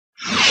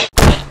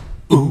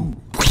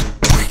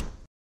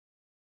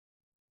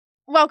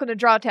Welcome to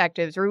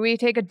Drawtectives, where we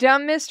take a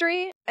dumb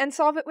mystery and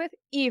solve it with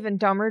even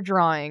dumber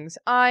drawings.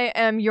 I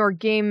am your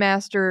game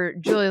master,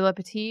 Julie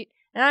LePetite,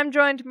 and I'm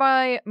joined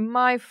by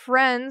my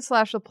friends /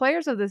 the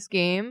players of this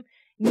game,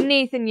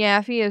 Nathan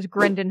Yaffe as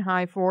Grendon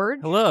Highford.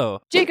 Hello.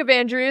 Jacob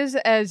Andrews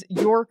as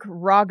York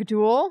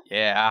Rogduel.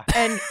 Yeah.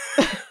 And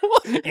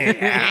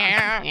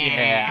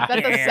Yeah. Is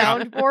that the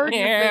soundboard?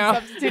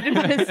 Yeah. You've been substituted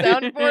by the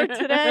soundboard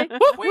today.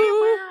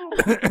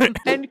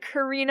 And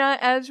Karina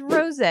as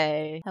Rose.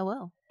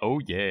 Hello. Oh,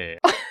 yeah.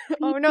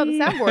 Oh no, the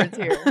soundboard's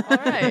here. All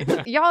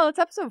right. Y'all, it's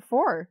episode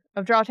 4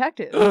 of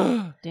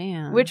Drawtectives.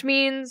 Damn. Which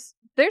means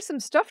there's some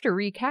stuff to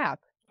recap.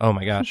 Oh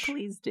my gosh.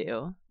 Please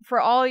do. For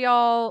all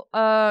y'all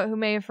who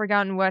may have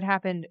forgotten what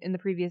happened in the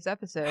previous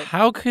episode.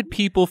 How could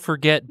people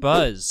forget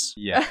Buzz?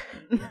 Yeah.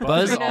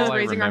 Buzz is Karina's all I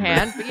raising her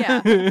remember. hand, but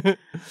yeah.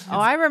 Oh,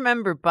 I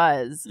remember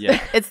Buzz.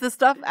 Yeah. It's the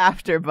stuff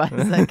after Buzz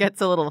that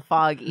gets a little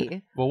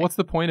foggy. Well, what's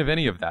the point of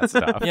any of that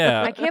stuff?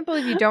 Yeah. I can't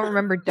believe you don't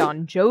remember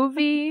Don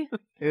Jovi.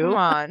 Come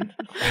on.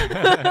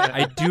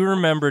 I do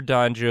remember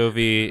Don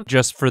Jovi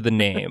just for the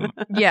name,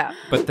 Yeah.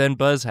 but then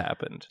Buzz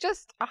happened.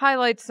 Just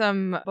highlight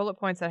some bullet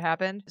points that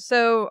happened.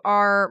 So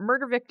our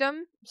murder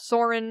victim,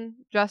 Soren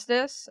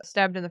Justice,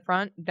 stabbed in the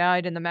front,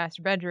 died in the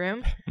master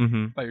bedroom.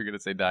 Mm-hmm. I thought you were going to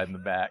say died in the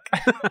back.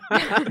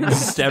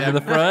 Stabbed in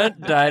the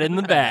front, died in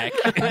the back.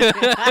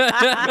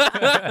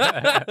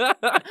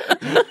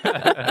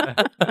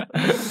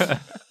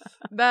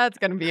 That's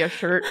going to be a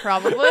shirt,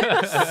 probably.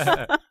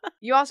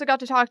 You also got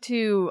to talk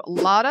to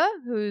Lotta,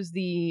 who's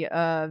the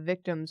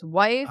victim's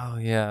wife. Oh,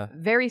 yeah.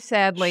 Very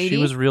sad lady.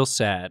 She was real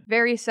sad.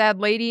 Very sad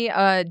lady.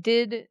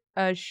 Did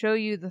show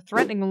you the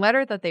threatening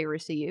letter that they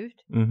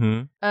received.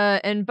 Mm-hmm.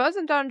 And Buzz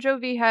and Don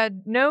Jovi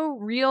had no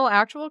real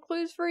actual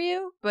clues for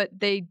you, but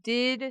they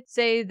did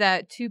say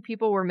that 2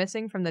 people were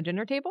missing from the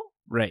dinner table.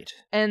 Right.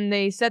 And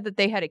they said that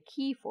they had a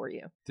key for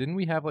you. Didn't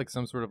we have like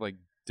some sort of like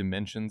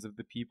dimensions of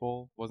the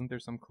people? Wasn't there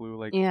some clue?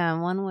 Like Yeah,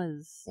 one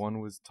was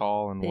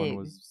tall and big. one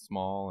was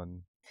small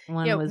and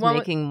one Yeah, was one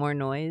making more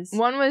noise.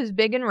 One was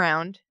big and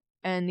round,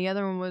 and the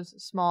other one was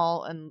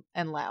small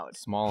and loud.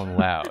 small and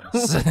loud.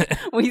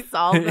 We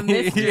solved the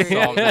mystery.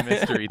 Solved the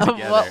mystery of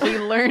together. what we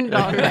learned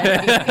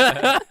already.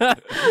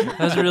 That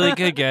was really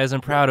good, guys.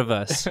 I'm proud of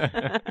us.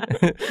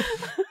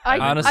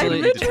 Honestly-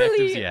 I Detectives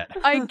literally, yet.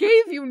 I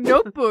gave you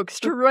notebooks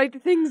to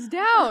write things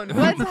down.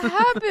 What's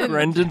happened?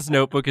 Brendan's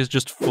notebook is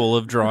just full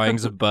of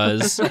drawings of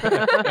Buzz.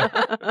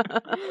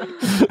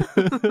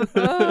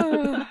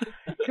 Oh,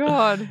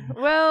 God.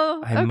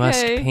 Well, I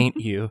must okay. paint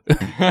you.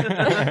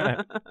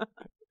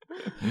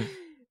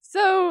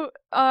 So,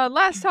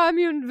 last time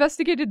you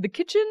investigated the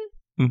kitchen.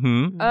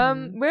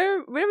 Mm-hmm.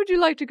 Where would you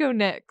like to go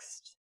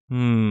next?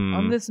 Hmm.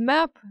 On this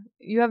map,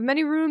 you have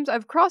many rooms.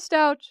 I've crossed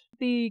out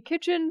the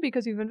kitchen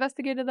because you've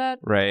investigated that.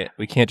 Right.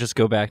 We can't just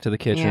go back to the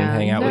kitchen and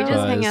hang out no. with We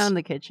just Buzz. hang out in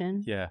the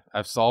kitchen. Yeah,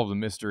 I've solved the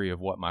mystery of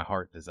what my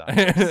heart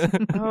desires,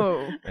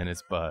 Oh. and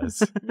it's Buzz.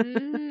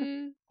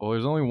 Mm, Well,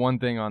 there's only one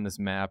thing on this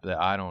map that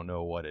I don't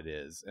know what it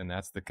is, and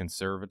that's the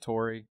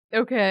conservatory.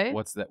 okay.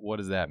 What's that? What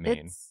does that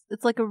mean?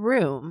 It's like a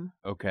room.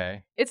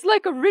 Okay, It's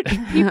like a rich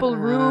people a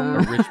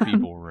room. rich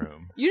people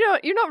room.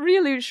 You're not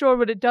really sure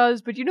what it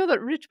does, but you know that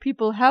rich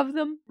people have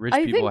them. Rich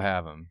I people think,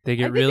 have them. They I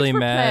get think really it's for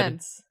mad.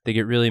 plants. They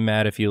get really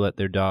mad if you let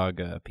their dog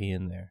pee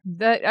in there.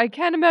 That I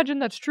can't imagine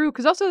that's true,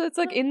 because also that's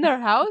like in their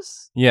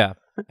house. Yeah.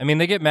 I mean,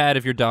 they get mad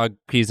if your dog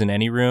pees in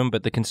any room,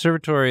 but the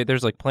conservatory,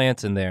 there's like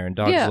plants in there, and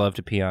dogs Yeah. love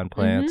to pee on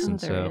plants, Mhm. and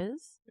There so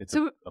is. It's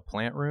So- a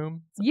plant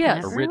room,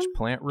 Yes. a rich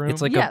plant room.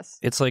 it's like Yes.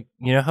 it's like,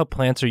 you know how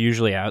plants are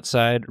usually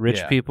outside? Rich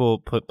Yeah. people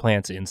put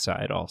plants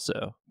inside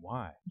also.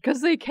 Why?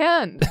 Because they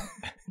can.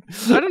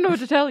 I don't know what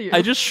to tell you.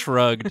 I just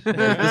shrugged. This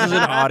is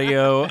an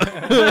audio.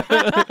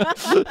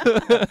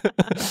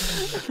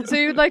 So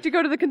you'd like to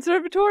go to the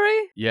conservatory?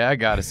 Yeah, I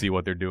got to see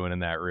what they're doing in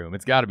that room.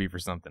 It's got to be for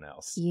something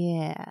else.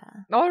 Yeah.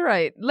 All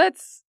right,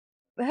 let's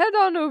head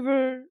on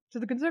over to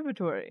the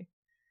conservatory.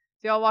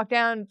 So y'all walk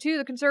down to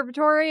the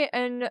conservatory,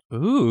 and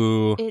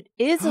Ooh. It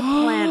is a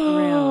plant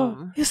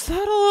room. Is that a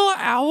little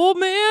owl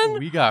man?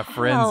 We got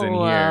friends in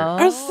here.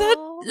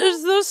 Hello?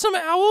 Is those some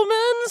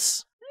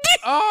owlmans?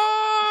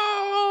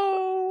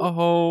 Oh!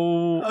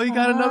 Oh, you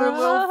got another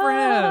little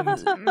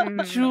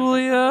friend.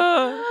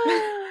 Julia.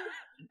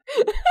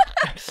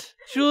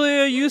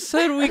 Julia, you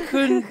said we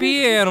couldn't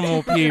be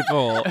animal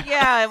people.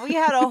 Yeah, we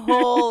had a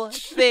whole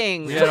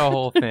thing We had a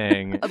whole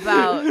thing.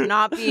 about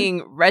not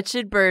being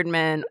wretched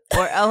birdmen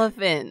or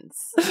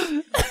elephants.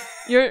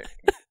 you're...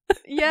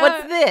 Yeah.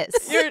 What's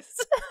this? You're...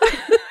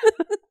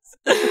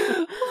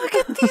 Look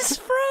at these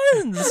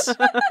friends.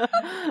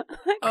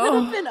 That could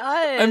have been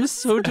us. I'm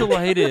so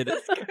delighted.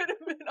 This could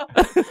have been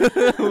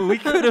us. We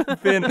could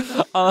have been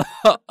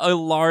a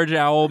large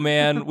owl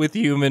man with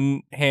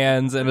human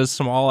hands and a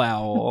small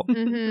owl.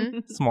 Mm-hmm.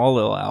 Small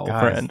little owl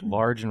Guys, friend.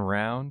 large and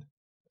round,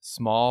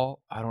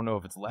 small. I don't know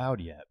if it's loud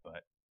yet,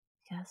 but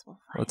Guess we'll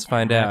find Let's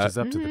find matches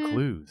out. up to the Mhm.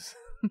 clues.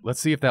 Let's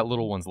see if that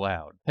little one's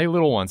loud. Hey,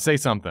 little one, say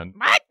something.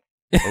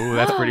 Oh,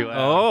 that's pretty loud.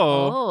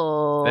 Oh.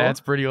 Oh. That's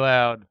pretty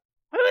loud.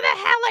 Who the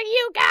hell calling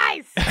you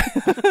guys.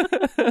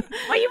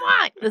 What do you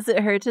want? Does it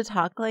hurt to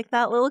talk like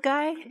that, little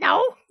guy?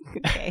 No.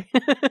 Okay.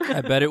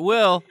 I bet it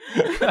will.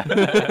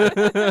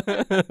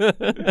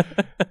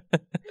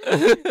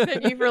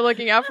 Thank you for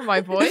looking out for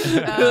my voice.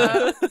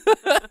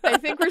 I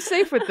think we're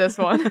safe with this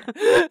one.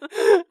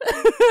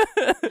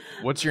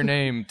 What's your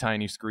name,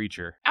 tiny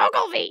screecher?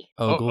 Ogilvy.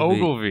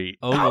 Ogilvy.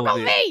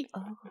 Ogilvy.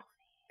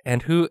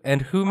 And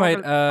who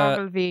might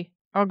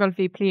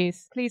Ogilvy,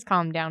 please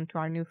calm down to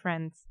our new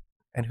friends.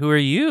 and who are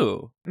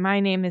you? My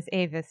name is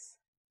Avis.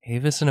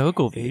 Avis and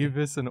Ogilvy.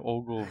 Avis and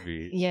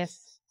Ogilvy.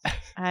 Yes,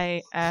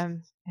 I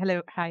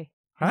hello, hi.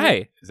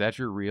 Hi. Is that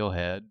your real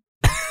head?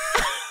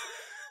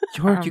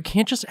 York, you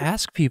can't just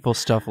ask people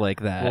stuff like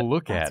that. Well,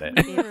 look at it.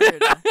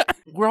 Weird.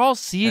 We're all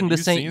seeing Have the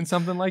you same. seen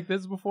something like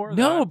this before?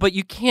 No, but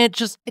you can't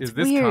just. Is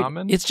this weird.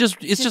 common? It's just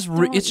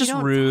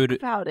don't rude. talk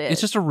about it.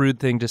 It's just a rude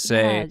thing to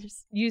say Yeah,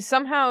 just- You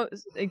somehow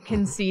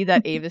can see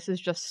that Avis is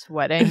just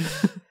sweating.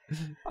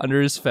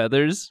 under his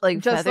feathers. like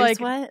just feather like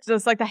sweat.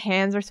 just like the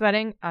hands are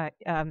sweating.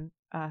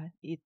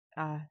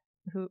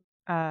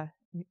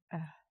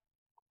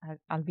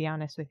 I'll be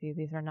honest with you.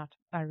 These are not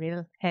our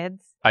real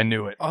heads. I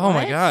knew it. Oh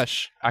my What?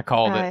 gosh. I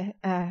called it.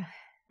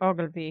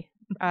 Ogilvy,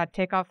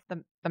 take off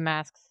the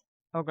masks.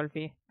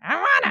 Ogilvy, I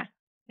wanna.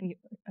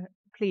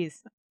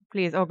 please,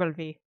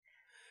 Ogilvy.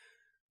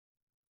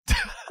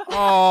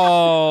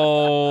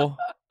 Oh.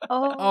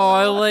 Oh, Oh,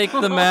 I like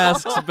the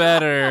masks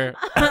better.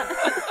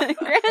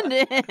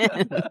 Brandon.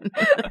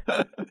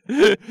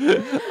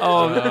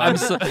 I'm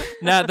so.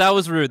 Nah, that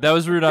was rude. That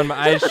was rude on my.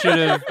 I should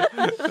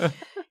have.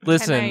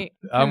 Listen,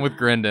 I'm with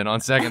Grendon. On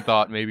second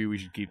thought, maybe we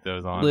should keep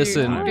those on.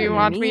 Listen. Do you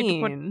want me to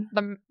Mean.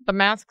 put the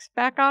masks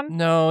back on?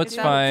 no, it's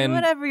Do fine.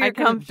 whatever you're I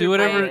can comfortable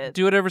with.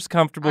 Do whatever's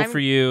comfortable for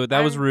you.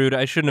 That was I'm- rude.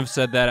 I shouldn't have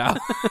said that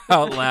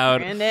out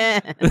loud.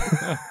 Brandon.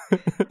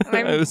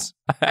 I was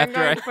I'm after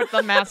going I to put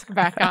the mask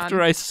back on.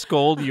 after I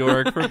scold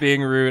York for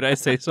being rude. I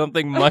say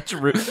something much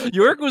rude.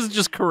 York was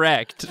just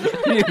correct.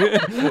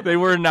 They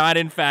were not,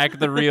 in fact,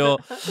 the real.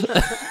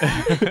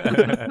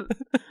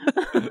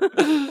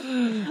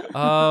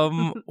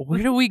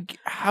 Where do we?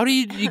 How do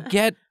you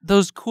get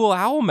those cool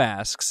owl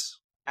masks?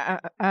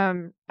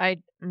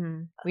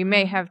 We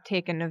may have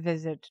taken a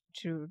visit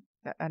to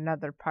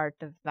another part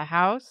of the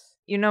house.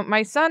 You know,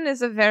 my son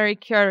is a very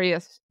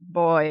curious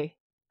boy,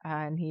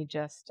 and he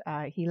just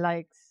he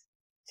likes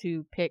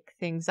to pick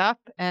things up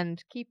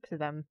and keep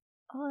them.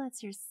 Oh,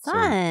 that's your So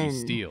son. he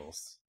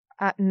steals.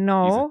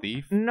 No, He's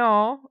a thief?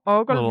 no,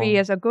 Ogilvy Little-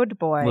 is a good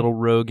boy. Little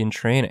rogue in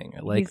training. I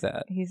like he's,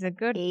 that. He's a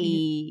good.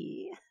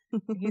 Hey.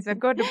 He's a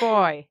good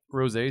boy.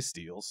 Rose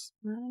steals.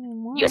 Not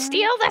anymore. You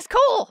steal? That's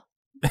cool.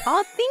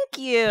 Oh, thank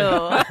you.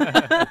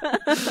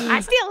 I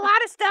steal a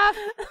lot of stuff.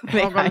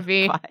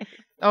 Ogilvy.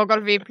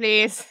 Ogilvy,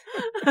 please.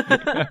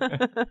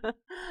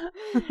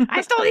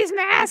 I stole these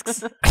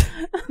masks.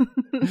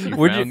 You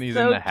Where'd found you- these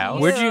So in the house?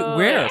 cute. Where'd you?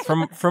 Where?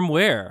 From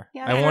where?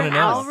 Yeah, I want to the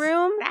house know.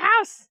 room. The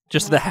house.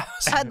 Just the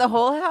house. The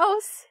whole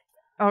house.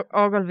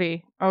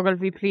 Ogilvy,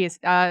 please.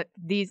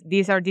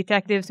 These are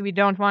detectives. We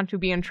don't want to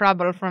be in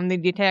trouble from the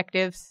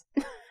detectives.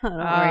 Don't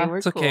worry, we're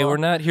It's okay. cool. We're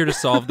not here to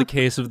solve the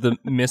case of the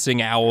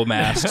missing owl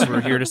masks.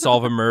 We're here to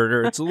solve a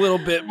murder. It's a little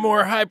bit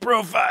more high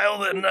profile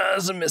than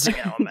some missing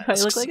owl Do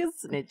masks. I look like a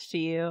snitch to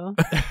you?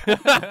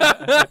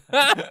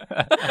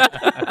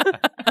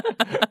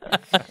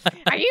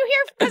 Are you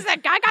here because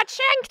that guy got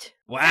shanked?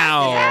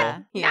 Wow.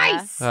 Yeah.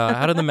 Nice.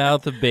 Out of the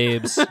mouth of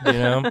babes, you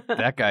know?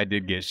 That guy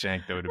did get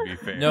shanked, though, to be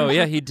fair. No,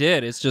 yeah, he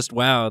did. It's just,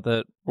 wow,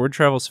 the word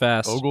travels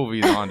fast.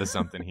 Ogilvy's onto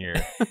something here.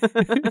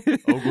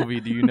 Ogilvy,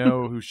 do you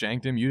know who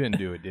shanked him? You didn't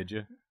do it, did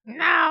you?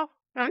 No,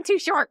 I'm too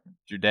short.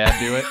 Did your dad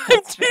do it?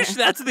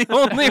 That's the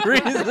only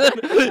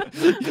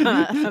reason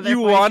you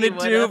Otherwise wanted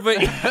you to,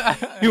 would've.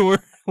 but you were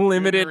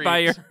limited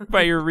Reach.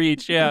 by your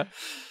reach. Yeah.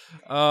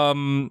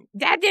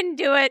 Dad didn't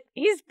do it.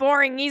 He's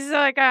boring. He's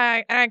like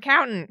an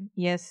accountant.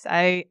 Yes,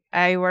 I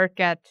work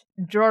at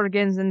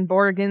Jorgens and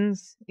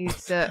Borgens.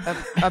 He's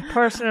a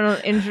personal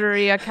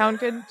injury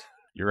accountant.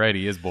 You're right,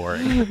 he is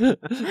boring.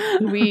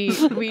 We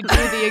do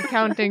the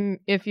accounting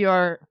if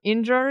you're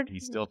injured.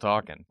 He's still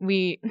talking.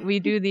 We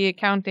do the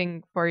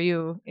accounting for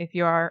you if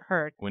you are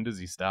hurt. When does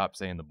he stop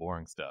saying the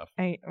boring stuff?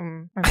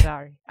 I'm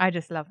sorry. I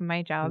just love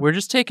my job. We're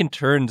just taking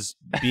turns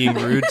being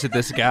rude to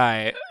this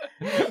guy.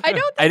 I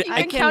don't think I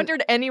you've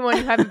encountered anyone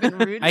you haven't been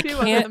rude I to.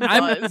 can't.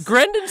 other than Buzz.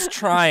 Grendon's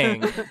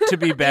trying to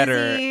be better.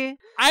 Is he?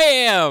 I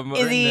am.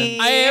 Is he?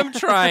 I am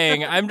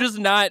trying. I'm just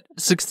not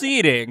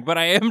succeeding, but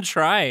I am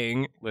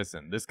trying.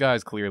 Listen, this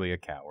guy's clearly a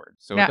coward.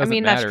 So Yeah, it I doesn't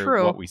mean, that's matter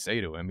true. what we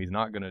say to him. He's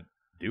not going to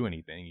do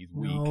anything. He's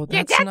weak. No, Your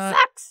that's dad not.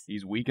 sucks.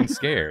 He's weak and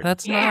scared.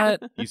 That's Yeah.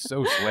 not. He's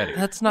so sweaty.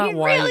 That's not He's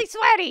why. really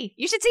sweaty.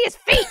 You should see his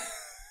feet.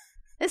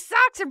 His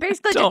socks are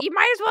basically Don't- just, you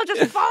might as well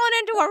just fallen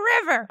into a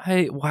river.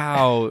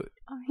 Wow.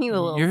 Oh, you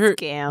little You're-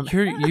 scamp.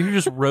 You're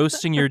just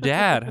roasting your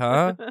dad,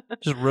 huh?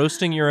 Just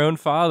roasting your own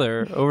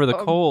father over the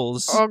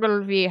coals.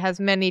 Ogilvy has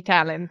many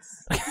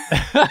talents.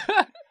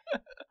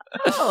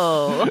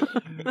 Oh.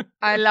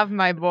 I love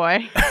my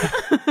boy.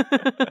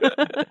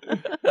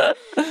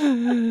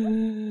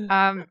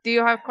 Do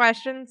you have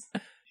questions?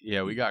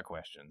 Yeah, we got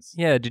questions.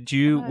 Yeah, did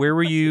you? Where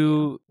were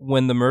you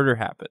when the murder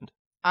happened?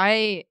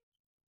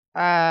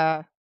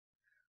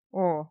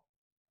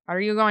 Are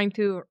you going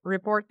to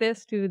report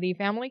this to the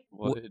family?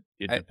 Well, it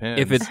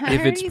depends. If it's I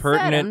already said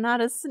pertinent, I'm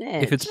not a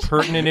snitch. if it's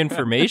pertinent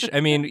information,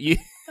 I mean, you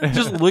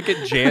just look at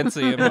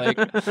Jancy and like,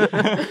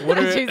 what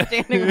are She's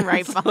standing right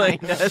it's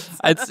behind like- us.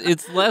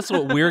 It's less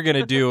what we're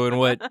gonna do and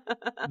what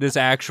this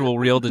actual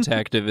real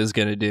detective is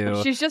gonna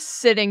do. She's just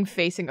sitting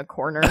facing a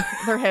corner, with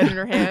her head in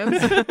her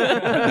hands.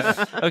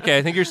 Okay,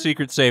 I think your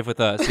secret's safe with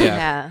us.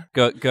 Yeah,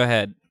 go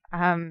ahead.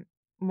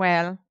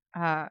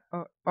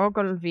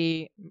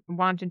 Ogilvy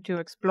wanted to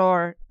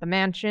explore the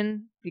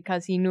mansion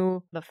because he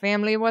knew the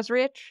family was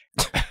rich.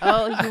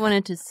 Oh, he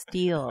wanted to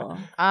steal.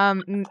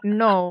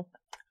 No,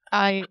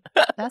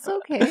 That's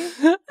okay.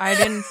 I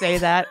didn't say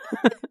that.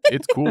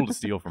 It's cool to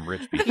steal from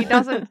rich people. He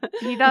doesn't.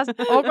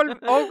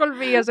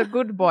 Ogilvy is a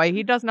good boy.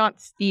 He does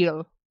not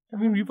steal. I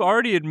mean, you've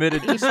already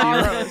admitted to He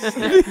stealing. borrows.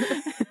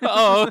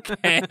 Oh,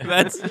 okay.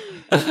 That's.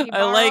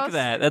 I like borrows.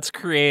 that. That's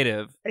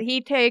creative.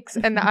 He takes,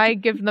 and I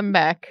give them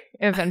back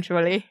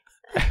eventually.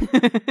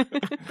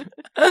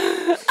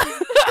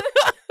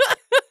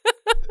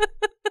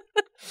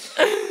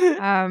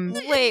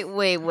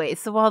 Wait.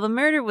 So while the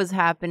murder was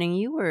happening,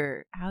 you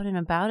were out and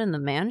about in the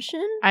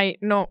mansion?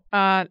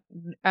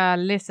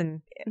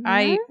 Listen.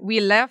 Mhm. We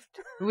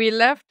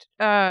left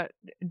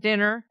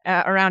dinner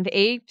around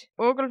 8.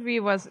 Ogilvy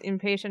was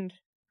impatient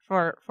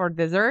for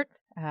dessert.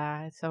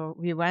 So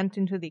we went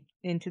into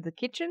the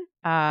kitchen,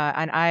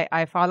 and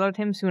I followed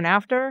him soon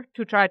after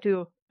to try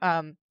to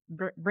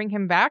bring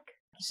him back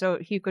so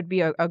he could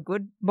be a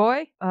good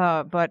boy.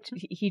 But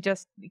he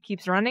just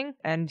keeps running,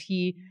 and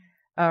he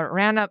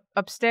ran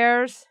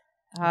upstairs.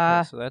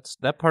 Okay, so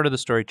that part of the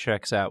story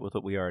checks out with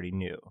what we already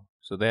knew.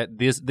 So that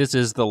this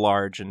is the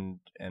large and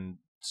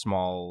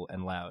small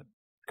and loud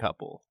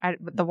couple.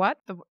 The what?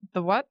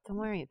 The what? Don't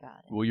worry about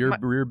it. Well,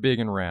 you're big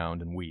and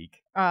round and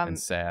weak and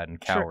sad and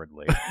sure.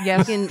 cowardly.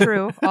 Yes,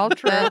 true. All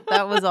true.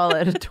 That was all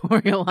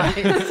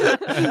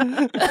editorialized.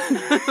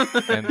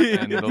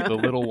 and the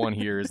little one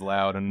here is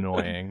loud and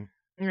annoying.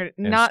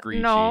 Not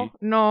screechy no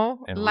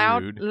and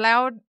loud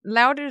rude.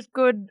 loud is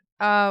good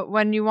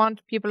when you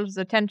want people's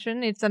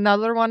attention. It's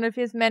another one of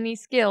his many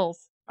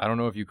skills. I don't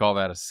know if you call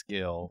that a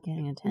skill.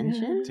 Getting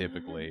attention?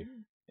 Typically,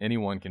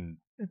 anyone can.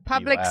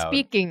 Public loud.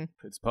 speaking.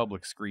 It's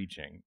public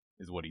screeching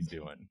is what he's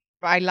doing.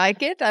 I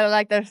like it. I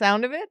like the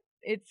sound of it.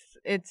 It's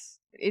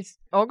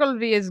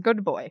Ogilvy is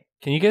good boy.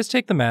 Can you guys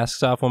take the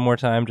masks off one more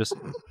time, just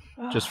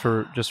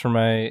for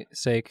my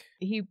sake?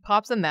 He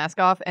pops the mask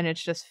off, and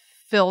it's just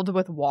filled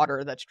with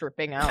water that's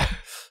dripping out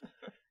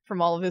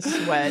from all of his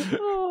sweat.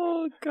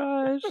 Oh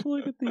gosh,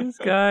 look at these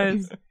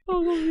guys.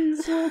 Oh,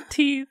 these little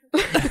teeth.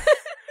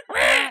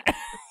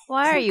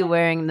 Why are you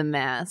wearing the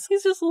mask?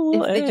 He's just a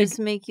little If egg. it just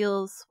make you a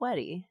little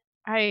sweaty.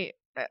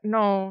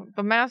 No,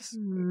 the mask.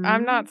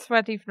 I'm not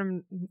sweaty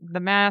from the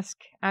mask.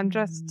 I'm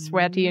just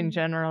sweaty in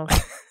general.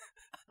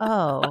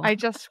 Oh. I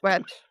just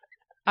sweat.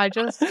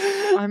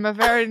 I'm a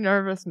very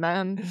nervous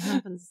man. It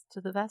happens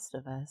to the best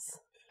of us.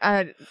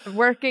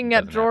 Working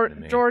at Doesn't happen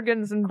to me.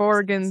 Jorgens and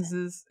Borgens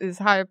is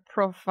high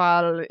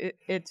profile.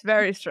 It's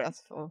very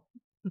stressful.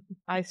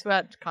 I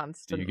sweat Do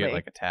constantly. you get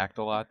like attacked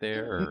a lot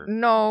there, or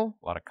No,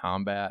 a lot of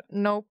combat?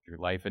 nope, Your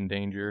life in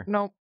danger?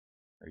 nope,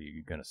 Are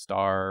you gonna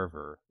starve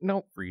or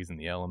nope. freeze in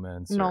the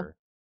elements? No. Or...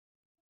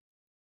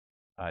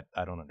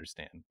 I don't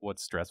understand.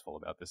 What's stressful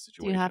about this Do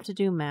situation? you have to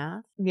do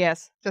math?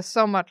 Yes, just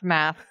so much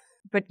math.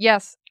 But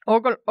yes,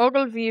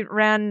 Ogilvy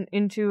ran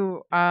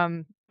into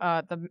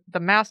the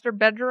master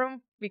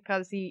bedroom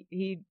because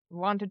he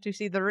wanted to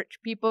see the rich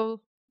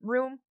people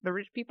room, the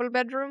rich people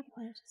bedroom.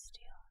 Wanted to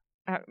steal.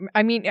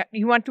 I mean,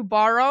 he went to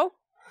borrow,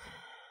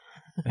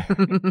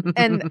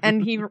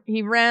 and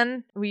he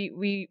ran.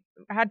 We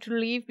had to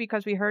leave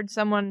because we heard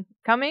someone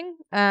coming,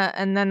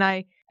 and then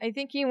I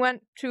think he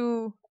went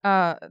to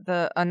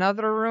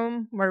another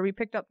room where we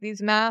picked up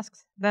these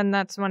masks. Then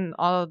that's when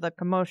all of the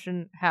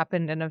commotion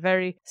happened, and a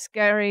very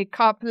scary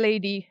cop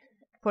lady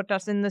put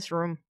us in this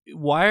room.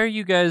 Why are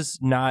you guys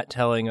not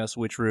telling us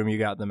which room you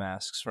got the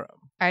masks from?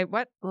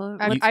 Well,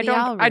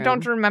 I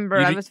don't remember.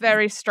 You I d- was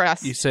very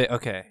stressed. You say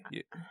okay.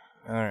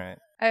 All right.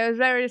 I was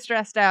very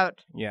stressed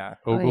out. Yeah.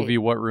 Ogilvy,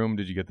 what room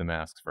did you get the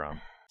masks from?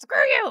 Screw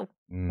you!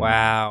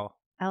 Wow.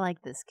 I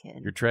like this kid.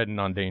 You're treading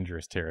on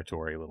dangerous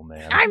territory, little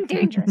man. I'm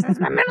dangerous. That's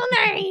my middle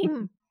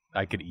name.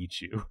 I could eat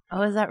you.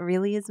 Oh, is that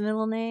really his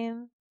middle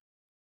name?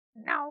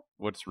 No,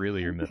 What's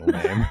really your middle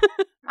name?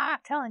 I'm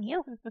not telling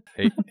you.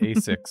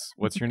 A6.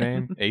 What's your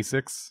name?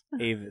 A6?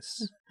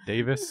 Avis.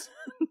 Davis?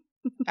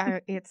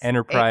 It's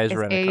Enterprise it's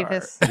Rent-A-Car.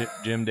 Avis.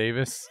 Jim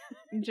Davis?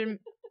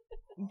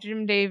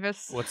 Jim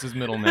Davis. What's his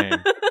middle name?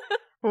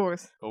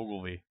 Who's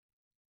Ogilvy.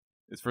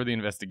 It's for the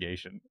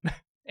investigation.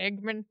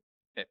 Eggman?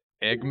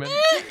 Eggman?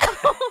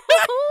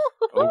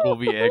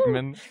 Ogilvy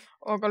Eggman?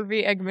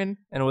 Ogilvy Eggman.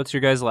 And what's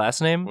your guys'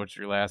 last name? What's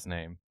your last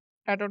name?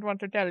 I don't want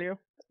to tell you.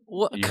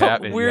 What? You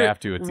have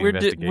to. It's the we're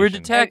investigation.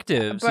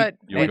 detectives. But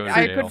You'll go to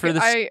I jail.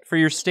 could For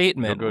your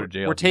statement. You'll go to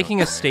jail We're if you don't taking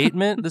tell a me.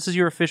 statement. This is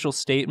your official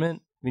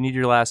statement. We need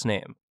your last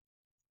name.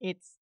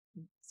 It's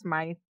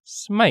Smythe.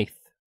 Smythe.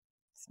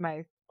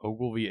 Smythe.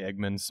 Ogilvy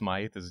Eggman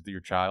Smythe is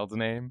your child's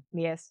name?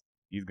 Yes.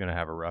 He's gonna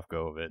have a rough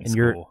go of it in And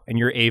school.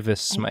 you're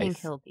Avis I Smythe. think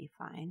he'll be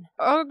fine.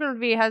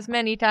 Ogilvy has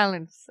many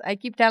talents. I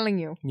keep telling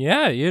you.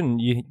 Yeah,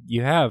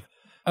 you have.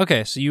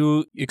 Okay, so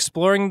you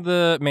exploring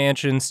the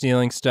mansion,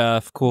 stealing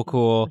stuff.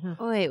 Cool.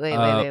 Wait.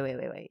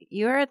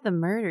 You were at the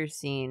murder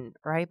scene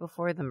right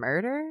before the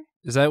murder?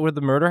 Is that where the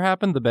murder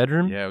happened? The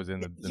bedroom? Yeah, it was in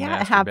the Yeah, it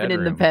master happened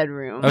bedroom. in the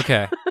bedroom.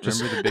 Okay.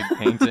 Remember the big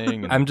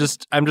painting? And I'm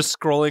just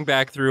scrolling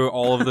back through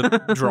all of the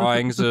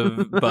drawings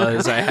of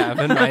Buzz I have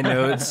in my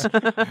notes.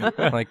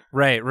 Like,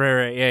 right.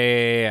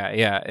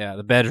 Yeah.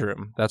 The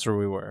bedroom. That's where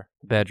we were.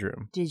 The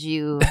bedroom. Did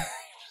you...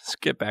 Let's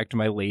get back to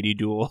my lady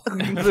duel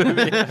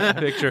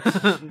picture.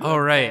 All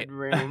right.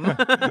 Bedroom.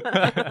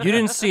 You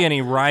didn't see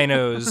any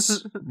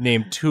rhinos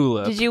named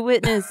Tulip. Did you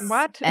witness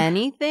What?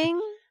 anything?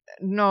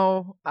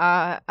 No,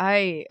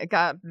 I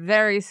got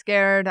very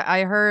scared.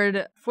 I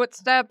heard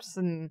footsteps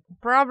and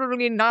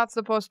probably not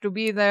supposed to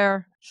be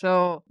there.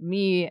 So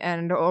me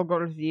and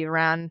Ogilvy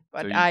ran,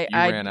 but so you I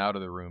ran out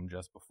of the room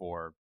just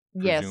before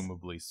Yes.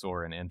 presumably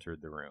Soren entered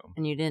the room.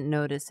 And you didn't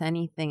notice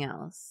anything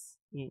else?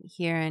 You didn't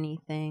hear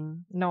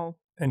anything? No,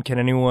 And can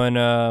anyone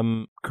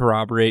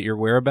corroborate your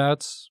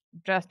whereabouts?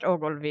 just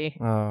Ogilvy.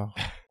 Oh,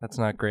 that's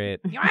not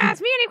great. You want to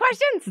ask me any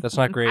questions? That's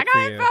not great I for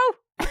got you.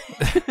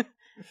 info.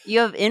 You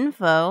have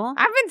info?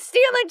 I've been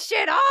stealing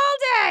shit all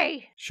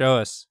day. Show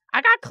us.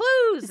 I got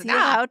clues. Is he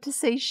allowed to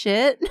say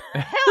shit?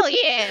 Hell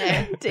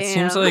yeah. Damn. It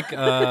seems like you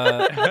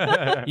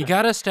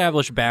got to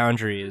establish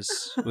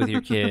boundaries with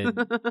your kid,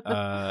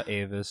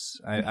 Avis.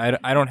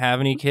 I don't have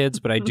any kids,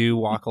 but I do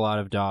walk a lot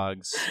of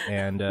dogs,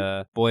 and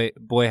boy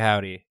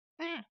howdy,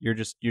 you're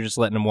just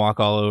letting them walk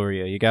all over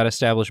you. You got to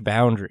establish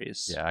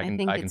boundaries. Yeah, I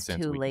think can it's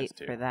sense too weakness, late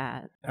too. for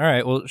that. All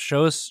right. Well,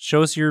 show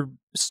us your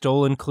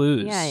stolen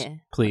clues. Yeah.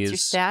 Please.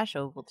 What's your stash,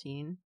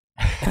 Ovaltine?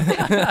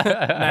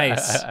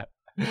 Nice.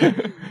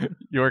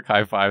 York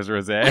high fives,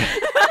 Rose. Well,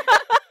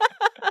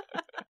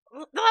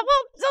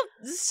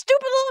 the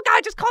stupid little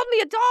guy just called me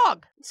a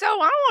dog. So I don't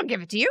want to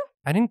give it to you.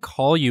 I didn't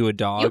call you a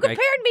dog. You compared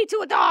me to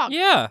a dog.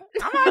 Yeah.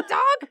 I'm not a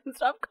dog.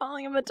 Stop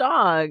calling him a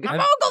dog.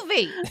 I'm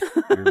Ogilvy.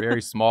 You're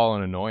very small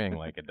and annoying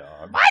like a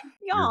dog. What?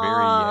 You're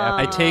very yappy.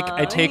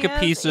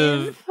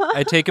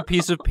 I take a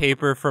piece of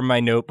paper from my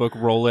notebook,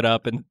 roll it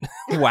up, and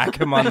whack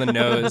him on the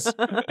nose.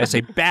 I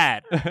say,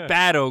 bad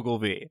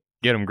Ogilvy.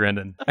 Get him,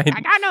 Grendon. I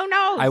got no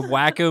nose. I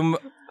whack him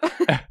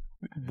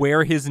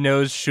where his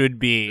nose should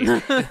be,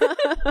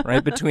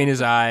 right between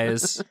his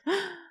eyes.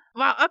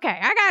 Well, okay,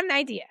 I got an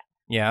idea.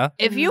 Yeah.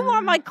 If you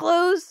want my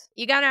clues,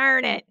 you gotta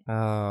earn it.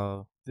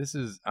 Oh.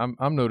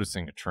 I'm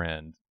noticing a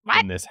trend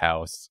What? in this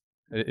house.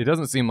 It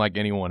doesn't seem like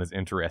anyone is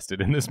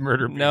interested in this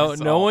murder. being No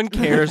solved. one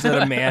cares that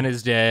a man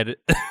is dead.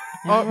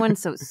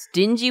 Everyone's so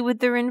stingy with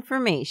their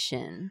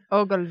information.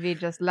 Ogilvy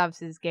just loves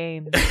his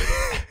game.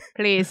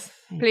 Please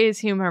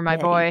humor my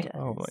Bet he boy. does.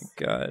 Oh my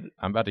god.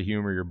 I'm about to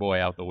humor your boy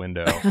out the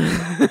window.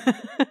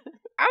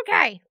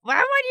 Okay, what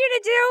I want you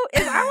to do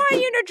is I want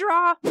you to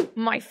draw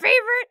my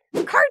favorite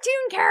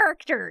cartoon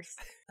characters.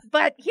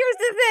 But here's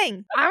the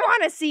thing. I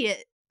want to see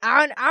it.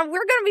 We're going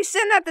to be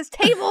sitting at this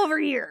table over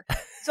here.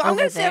 So I'm Over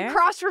going to sit there?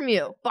 across from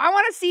you. But I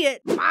want to see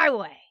it my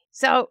way.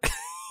 So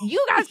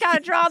you guys got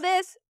to draw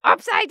this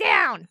upside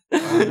down. You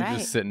right.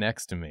 just sit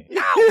next to me.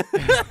 No.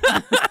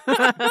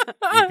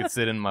 You could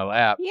sit in my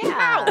lap.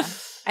 Yeah.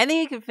 I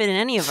think it could fit in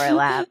any of our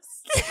laps.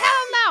 Hell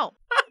no.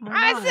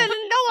 Why I not? sit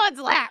in no one's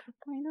lap.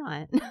 Why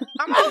not?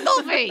 I'm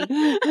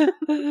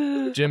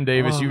Ogilvy. Jim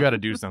Davis, you got to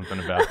do something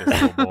about this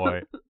little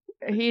boy.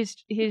 He's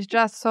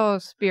just so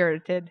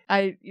spirited.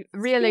 I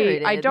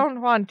Spirited.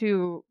 don't want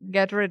to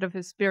get rid of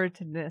his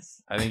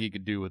spiritedness. I think he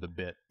could do with a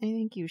bit. I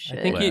think you should.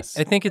 I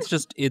think it's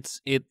just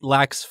it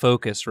lacks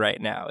focus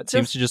right now. It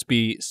seems to just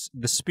be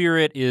the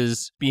spirit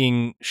is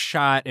being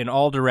shot in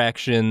all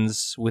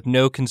directions with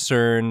no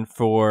concern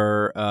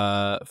for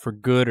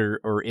good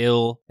or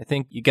ill. I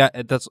think you got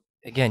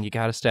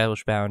to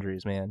establish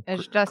boundaries, man.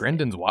 It's just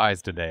Grendon's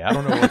wise today. I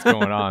don't know what's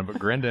going on, but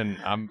Grendon,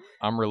 I'm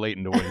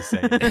relating to what he's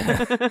saying.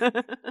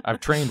 I've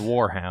trained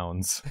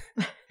warhounds,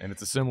 and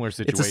it's a similar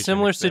situation. It's a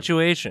similar except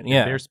situation, if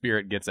yeah. their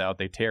spirit gets out,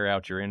 they tear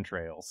out your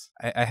entrails.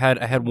 I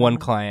had one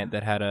client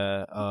that had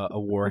a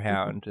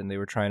warhound, and they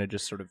were trying to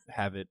just sort of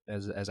have it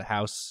as a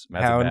house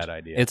That's hound. a bad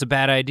idea. It's a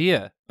bad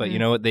idea, but you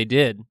know what they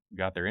did?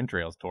 Got their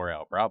entrails tore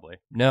out, probably.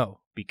 No,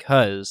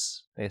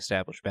 because they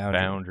established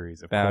boundaries.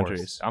 Boundaries, of Boundaries.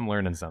 course. I'm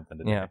learning something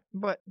today. Yeah.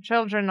 but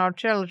children are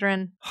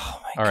children.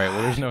 Oh my All right,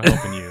 well, there's no God.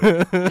 helping you.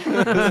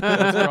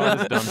 Let's draw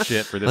this dumb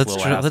shit for this little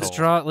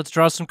asshole. Let's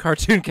draw some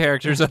cartoon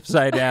characters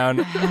upside down.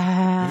 Hey,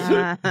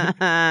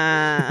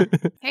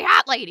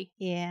 hot lady.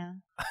 Yeah.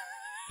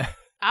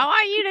 I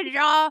want you to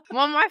draw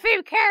one of my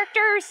favorite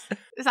characters.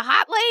 Is a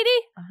hot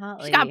lady. A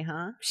hot She's lady, got-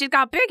 huh? She's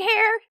got big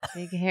hair.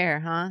 Big hair,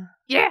 huh?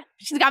 Yeah,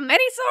 she's got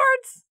many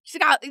swords. She's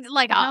got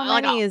How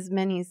many is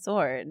many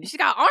swords? she's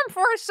got arm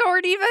for a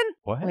sword even.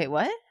 What? Wait,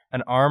 what?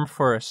 An arm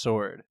for a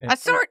sword. A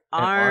sword.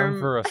 An arm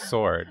for a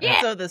sword.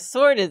 Yeah. So the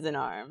sword is an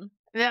arm.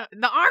 The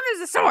arm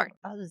is a sword.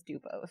 I'll just do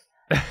both.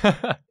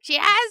 She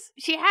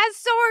has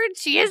swords.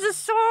 She is a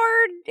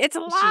sword. It's a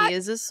lot. She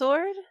is a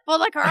sword? Well,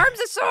 like her arm's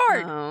a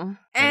sword. Oh. and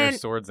And her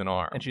sword's an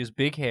arm. And she has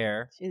big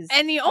hair.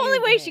 and the only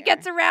way she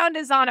gets around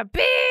is on a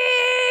big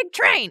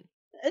train.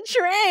 a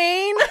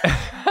train.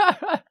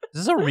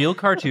 Is this a real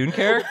cartoon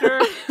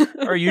character?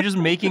 Or are you just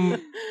making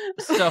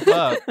stuff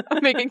up?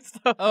 I'm making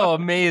stuff. Oh,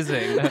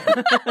 amazing.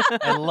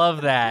 I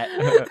love that.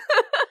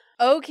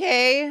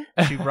 Okay.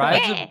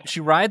 She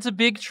rides a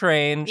big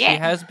train. Yeah. She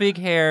has big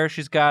hair.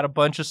 She's got a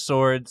bunch of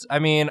swords. I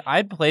mean,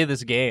 I'd play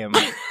this game.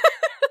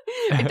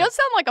 It does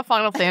sound like a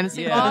Final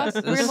Fantasy boss,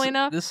 this- weirdly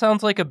enough. This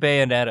sounds like a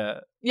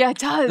Bayonetta. Yeah, it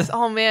does.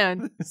 Oh,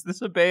 man. Is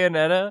this a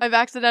Bayonetta? I've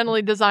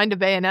accidentally designed a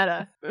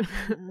Bayonetta.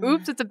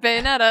 Oops, it's a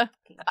Bayonetta.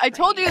 I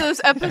told you this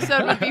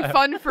episode would be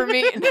fun for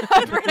me,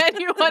 not for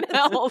anyone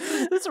else.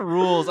 This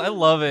rules. I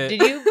love it.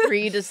 Did you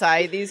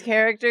pre-decide these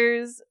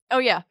characters? Oh,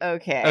 yeah.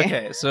 Okay.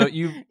 Okay, so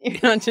you... You're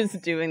not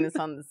just doing this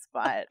on the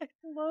spot.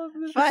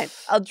 Fine.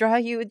 I'll draw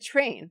you a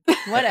train.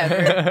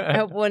 Whatever. I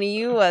hope one of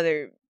you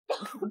other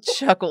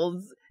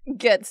chuckles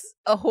gets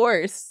a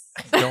horse.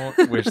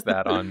 Don't wish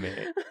that on me.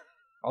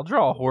 I'll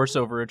draw a horse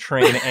over a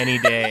train any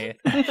day.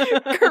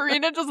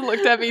 Karina just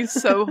looked at me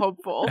so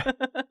hopeful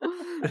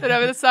that I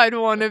would assign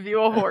one of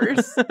you a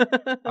horse.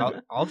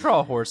 I'll draw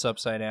a horse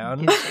upside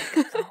down. A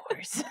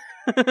horse.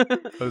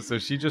 Oh, so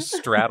she just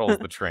straddles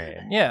the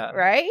train. Yeah,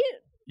 Right?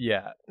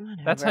 Yeah.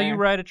 that's how you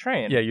ride a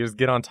train. Yeah, you just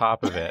get on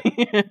top of it.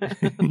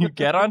 You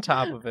get on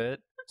top of it.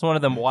 It's one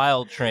of them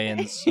wild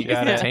trains. You You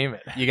gotta gotta tame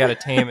it. You gotta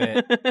tame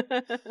it.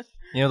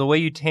 You know, the way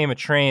you tame a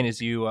train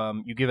is you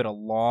give it a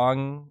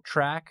long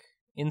track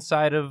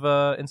inside of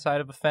a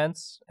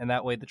fence, and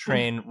that way the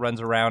train runs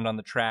around on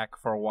the track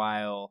for a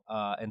while,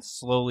 and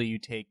slowly you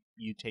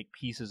take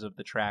pieces of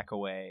the track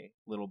away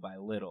little by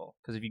little.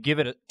 Because if you give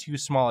it too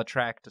small a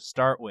track to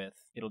start with,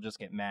 it'll just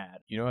get mad.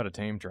 You know how to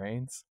tame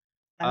trains?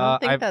 I don't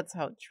think I've- that's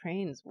how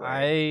trains work.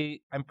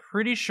 I'm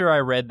pretty sure I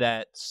read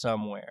that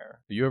somewhere.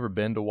 Have you ever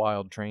been to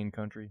wild train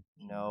country?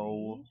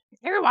 No.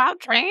 There are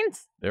wild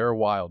trains. There are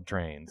wild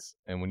trains,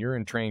 and when you're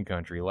in train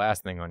country,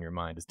 last thing on your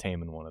mind is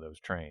taming one of those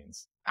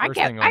trains. I First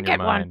get- thing I on your get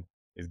one. mind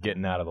is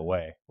getting out of the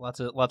way. Lots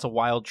of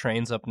wild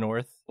trains up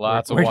north.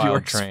 Lots of where wild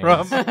York's trains.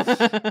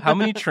 from. How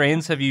many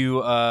trains have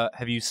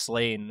you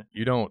slain?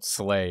 You don't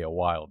slay a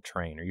wild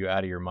train. Are you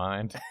out of your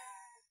mind?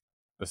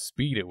 The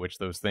speed at which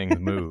those things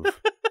move.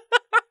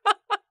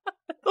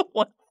 The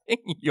one thing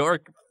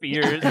York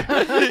fears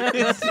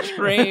is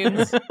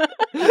trains.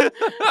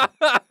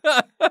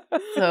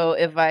 So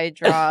if I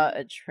draw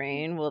a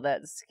train, will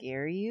that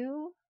scare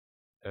you?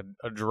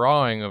 A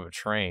drawing of a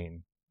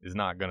train is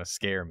not going to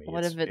scare me.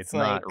 What if it's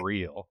not like-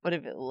 real? What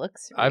if it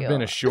looks real? I've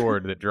been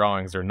assured that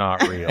drawings are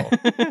not real.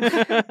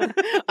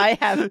 I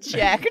have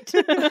checked.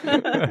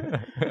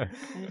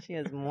 She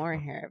has more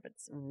hair, but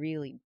it's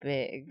really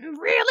big.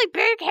 Really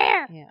big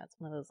hair. Yeah, it's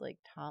one of those like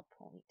top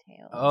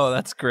ponytails. Oh,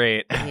 that's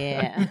great.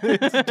 Yeah.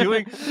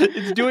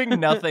 it's doing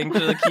nothing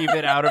to keep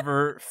it out of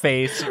her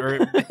face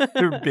or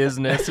her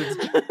business.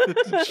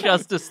 It's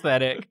just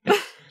aesthetic.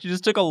 She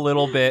just took a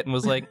little bit and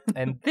was like,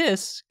 and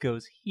this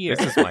goes here.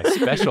 This is my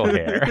special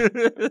hair.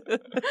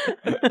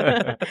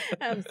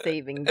 I'm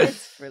saving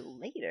this for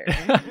later.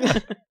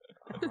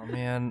 Oh,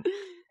 man.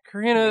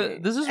 Karina,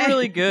 this is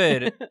really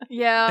good.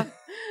 Yeah.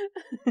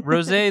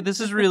 Rose, this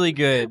is really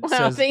good,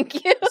 Wow,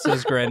 thank you.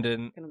 says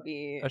Grendon. Gonna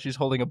be Oh, she's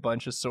holding a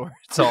bunch of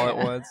swords all at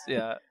once.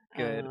 Yeah,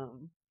 good.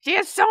 She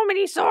has so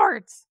many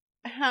swords.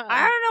 I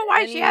don't know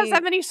why she has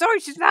that many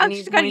swords. She's not.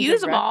 She's gonna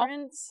use them all.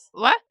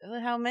 What?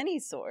 How many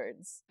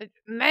swords?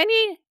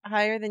 Many?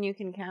 Higher than you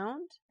can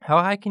count? How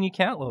high can you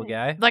count, little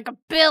guy? Like 1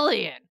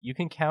 billion. You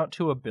can count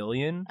to 1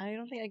 billion? I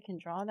don't think I can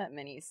draw that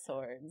many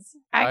swords.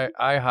 I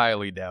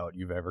highly doubt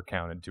you've ever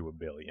counted to 1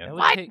 billion.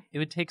 It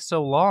would take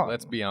so long.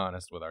 Let's be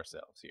honest with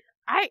ourselves here.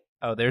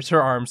 Oh, there's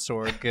her arm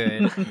sword.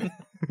 Good.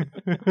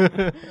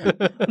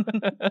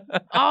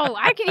 Oh,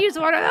 I can use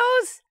one of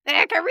those. Then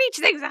I can reach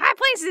things in high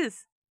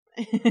places.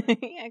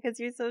 Yeah, because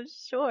you're so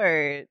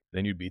short.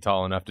 Then you'd be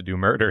tall enough to do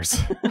murders.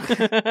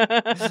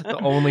 The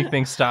only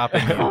thing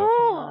stopping you.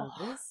 Oh.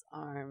 This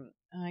arm.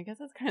 I guess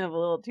that's kind of a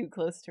little too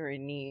close to her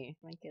knee.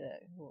 Might get a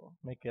little.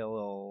 Make it a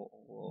little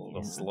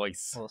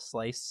slice. little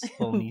slice,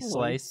 little knee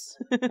slice,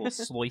 little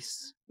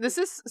slice. This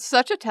is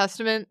such a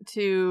testament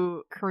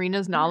to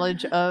Karina's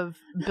knowledge of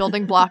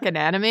building block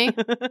anatomy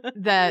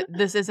that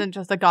this isn't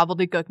just a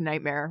gobbledygook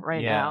nightmare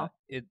right now.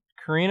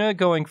 Karina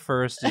going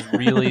first is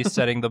really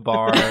setting the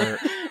bar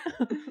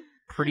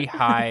pretty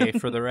high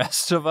for the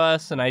rest of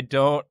us, and I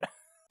don't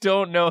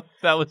know if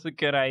that was a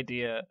good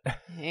idea.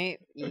 Hey,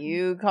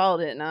 you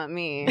called it, not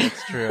me.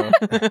 It's true.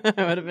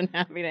 I would have been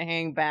happy to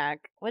hang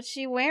back. What's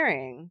she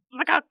wearing?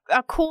 Like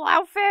a cool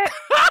outfit.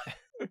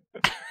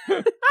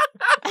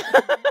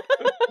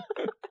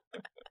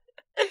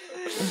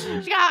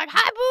 She got like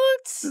high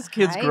boots. This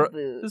kid's High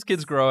boots. this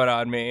kid's growing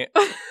on me.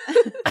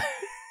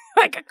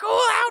 Like a cool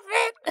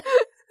outfit.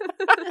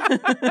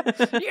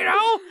 You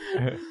know?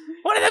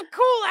 One of them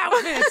cool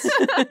outfits.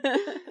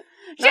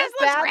 She just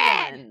looks bad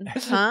rad. one.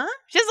 Huh?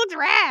 She just looks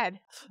rad.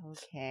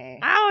 Okay.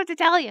 I don't know what to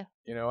tell you.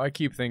 You know, I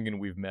keep thinking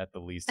we've met the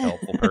least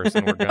helpful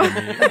person we're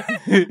gonna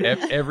meet.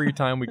 Every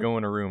time we go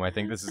in a room, I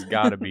think this has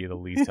got to be the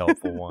least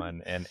helpful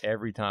one, and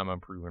every time I'm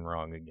proven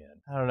wrong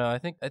again. I don't know. I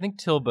think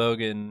Till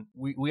Bogan.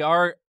 We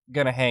are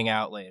gonna hang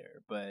out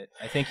later, but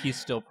I think he's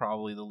still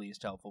probably the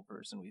least helpful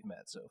person we've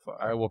met so far.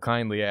 I will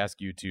kindly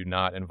ask you to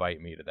not invite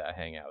me to that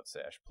hangout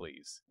sesh,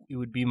 please. It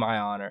would be my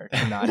honor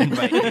to not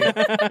invite you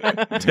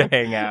to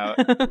hang out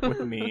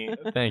with me.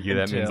 Thank you.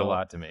 That means a Until-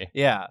 lot to me.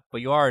 Yeah,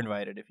 but you are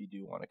invited if you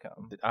do want to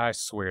come. I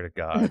swear to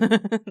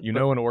God, you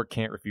know an orc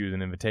can't refuse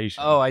an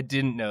invitation. Oh, I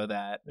didn't know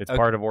that. It's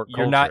part of orc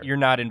You're culture.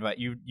 not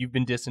invited. You've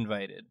been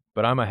disinvited.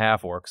 But I'm a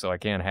half orc, so I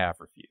can't half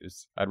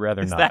refuse. I'd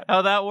rather Is not. that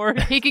how that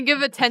works? He can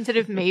give a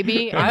tentative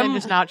maybe and I'm- then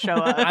just not show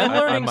up. I'm I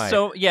learning might.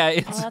 so. Yeah, Oh,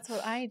 it's that's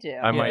what I do.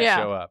 I might Yeah.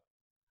 show up.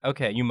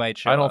 okay. You might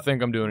show. I don't up.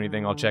 think I'm doing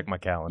anything. I'll check my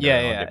calendar Yeah,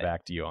 and I'll yeah. get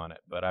back to you on it.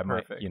 But I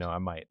might, Perfect. I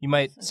might. You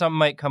might. Something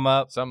might come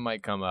up. Something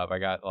might come up.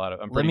 I'm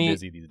Let pretty me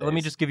busy these days. let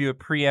me just give you a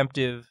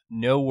preemptive.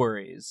 No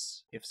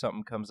worries if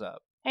something comes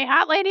up. Hey,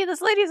 hot lady,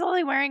 this lady's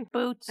only wearing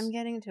boots. I'm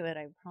getting to it,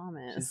 I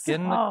promise. She's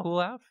getting a Oh. cool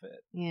outfit.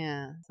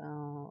 Yeah,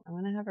 so I'm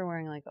gonna have her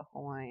wearing like a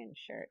Hawaiian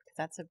shirt because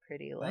that's a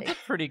pretty like That's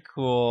pretty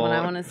cool. When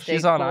I wanna stay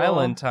She's on cool,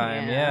 island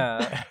time.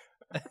 yeah.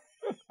 Yeah.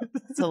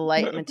 it's a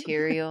light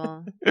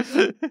material.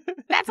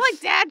 That's like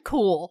dad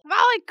cool.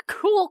 Not like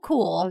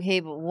cool. Okay,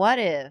 but what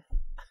if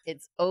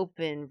it's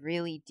open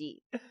really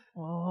deep and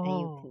you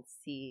Oh. can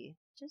see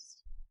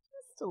just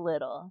a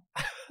little?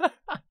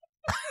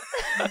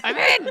 I'm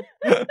in.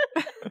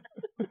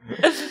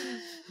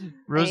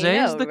 Rose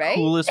I is know, the right?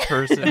 coolest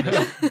person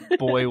this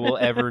boy will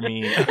ever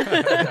meet.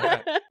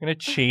 Gonna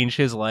change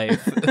his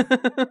life.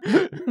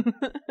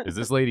 Is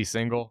this lady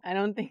single? I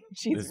don't think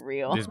she's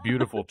real. This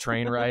beautiful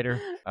train rider?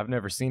 I've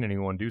never seen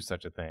anyone do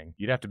such a thing.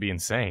 You'd have to be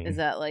insane. Is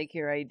that like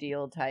your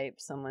ideal type?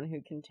 Someone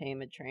who can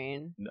tame a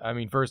train? I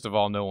mean, first of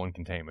all, no one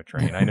can tame a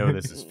train. I know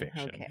this is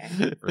fiction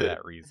Okay. for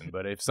that reason.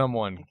 But if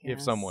someone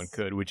guess.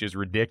 could, which is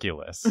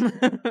ridiculous, Their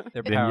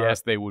then power-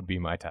 yes, they would be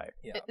my type.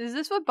 Yeah. Is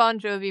this what Bon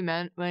Jovi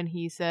meant when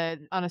he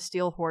said, "On a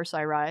steel horse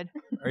I ride"?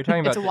 Are you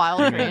talking It's about? a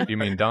wild train. You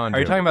mean Don? Are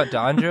you Jovi? talking about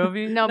Don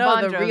Jovi? No, No,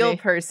 Bon the Jovi. real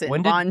person,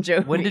 When did- Bon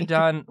Jovi. When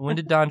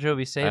did Don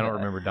Jovi say I that? don't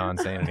remember Don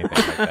saying anything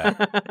like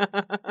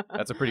that.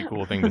 That's a pretty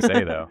cool thing to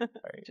say, though.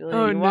 Julie,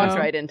 Oh, you walked no.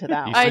 right into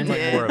that He one. I seemed like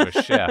did. more of a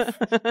chef,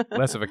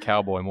 less of a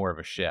cowboy, more of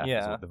a chef. Is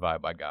Yeah. what the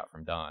vibe I got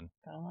from Don.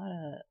 Got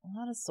a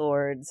lot of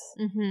swords.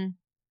 Mm-hmm.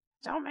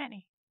 So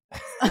many.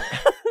 A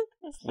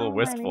little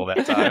wistful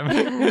that time.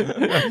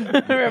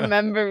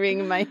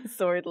 Remembering my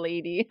sword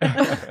lady. So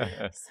many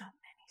swords.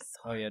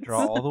 Oh yeah,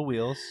 draw all the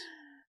wheels.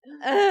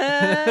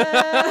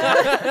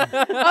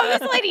 Oh,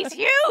 this lady's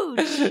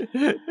huge.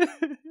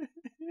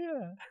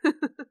 Yeah.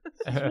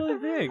 It's really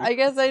big. I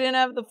guess I didn't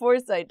have the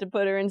foresight to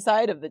put her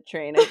inside of the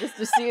train. I just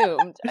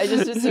assumed.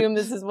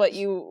 This is what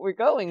you were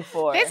going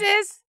for. This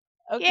is.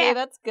 Okay, yeah.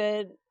 that's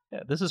good.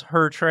 Yeah, this is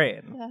her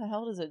train. What the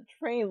hell does a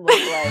train look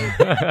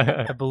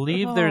like? I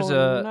believe there's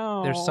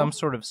Oh, there's no. some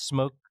sort of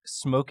smoked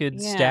Yeah,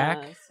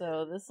 stack.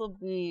 so this will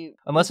be.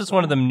 Unless it's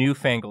one of them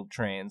newfangled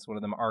trains, one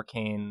of them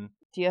arcane.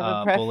 Do you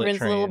have a bullet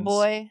preference, little trains.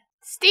 boy?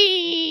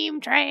 Steam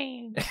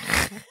train.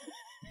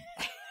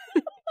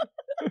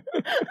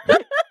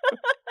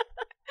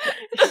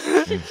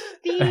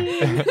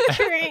 Steam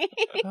train.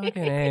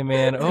 Fucking hey,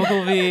 man,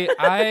 Ogilvy,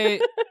 I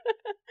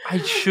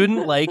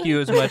shouldn't like you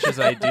as much as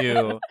I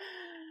do,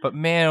 but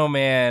man, oh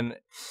man,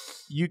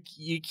 you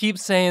keep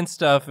saying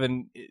stuff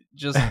and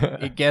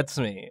it gets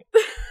me.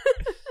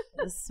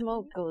 The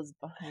smoke goes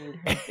behind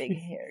her big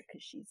hair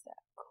because she's that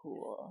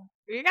cool.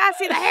 You gotta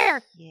see the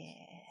hair. Yeah.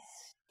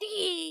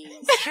 Steam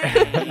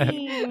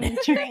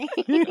train.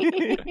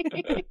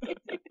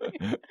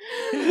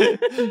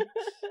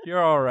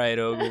 You're all right,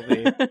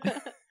 Ogilvy.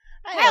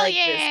 I Hell like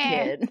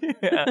yeah. this kid.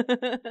 Yeah.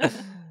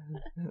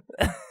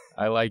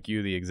 I like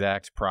you the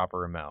exact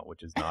proper amount,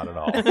 which is not at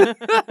all.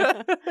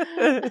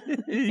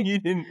 You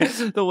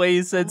didn't. The way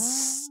you said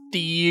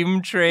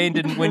 "steam train"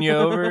 didn't win you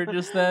over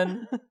just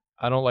then.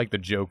 I don't like the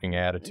joking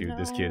attitude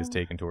this kid is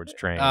taking towards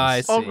trains,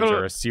 I see. which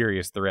are a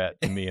serious threat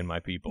to me and my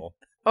people.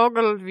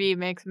 Ogilvy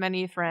makes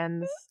many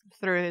friends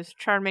through his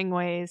charming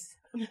ways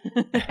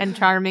and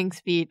charming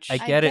speech. I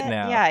get it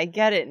now. Yeah, I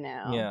get it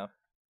now. Yeah.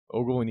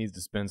 Ogilvy needs to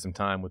spend some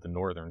time with the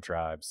northern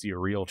tribes, see a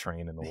real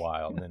train in the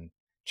wild, and then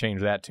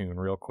change that tune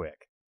real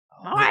quick.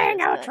 I ain't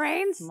got That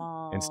trains.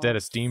 small, Instead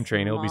of steam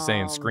train, he'll be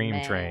saying small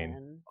scream train.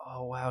 man.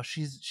 Oh wow,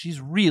 she's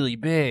really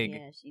big.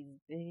 Yeah, she's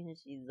big and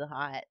she's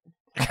hot.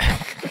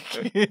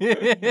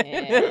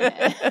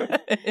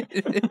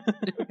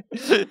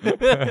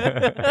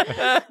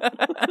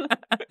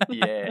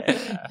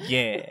 Yeah.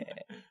 Yeah.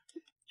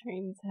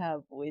 Trains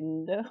have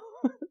windows.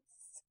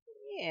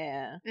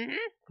 Yeah. Mhm.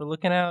 We're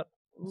looking out,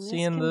 This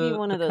seeing can be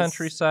one the of those-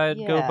 countryside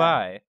go yeah.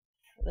 by.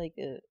 Like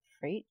a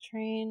freight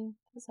train.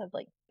 Those have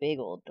like big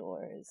old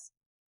doors.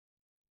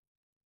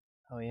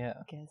 Oh yeah.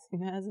 Guess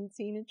who hasn't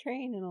seen a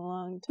train in a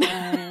long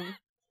time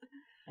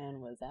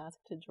and was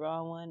asked to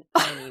draw one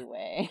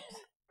anyway.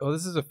 Oh,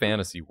 this is a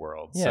fantasy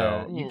world.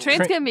 Yeah. So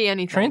Trains can be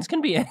anything. Trains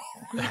can be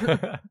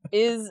anything.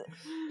 Is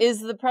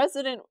the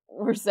precedent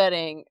we're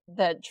setting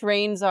that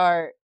trains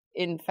are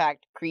in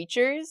fact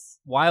creatures?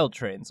 Wild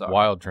trains are.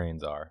 wild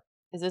trains are.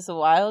 Is this a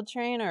wild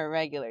train or a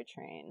regular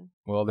train?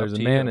 Well, there's Up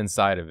a to man you.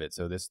 inside of it,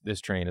 so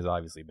this train has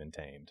obviously been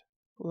tamed.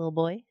 Little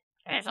boy?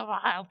 It's a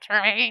wild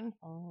train.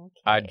 Okay.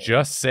 I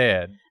just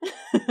said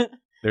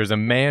there's a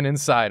man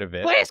inside of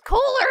it. But it's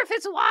cooler if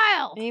it's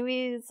wild.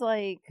 Maybe it's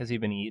like Has he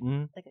been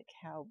eaten? a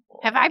cowboy.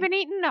 Have I been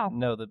eaten? No.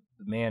 No, the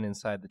man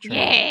inside the train.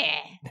 Yeah.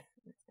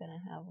 It's gonna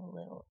have a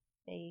little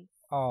face.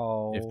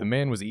 Oh. If the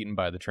man was eaten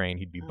by the train,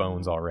 he'd be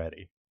bones Oh.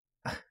 already.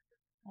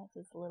 That's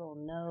his little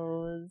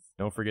nose.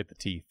 Don't forget the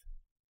teeth.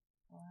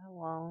 Well, I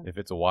won't. If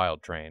it's a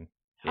wild train.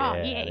 Oh,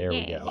 Yeah, yeah, there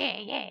yeah, we go.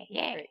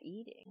 yeah. For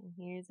eating. And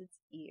here's its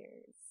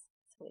ears.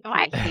 So it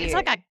What? can It's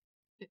hear.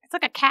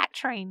 like a cat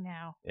train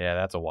now. Yeah,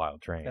 that's a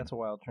wild train. That's a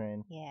wild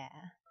train. Yeah.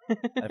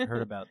 I've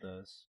heard about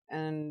those.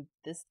 And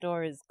this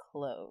door is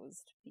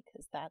closed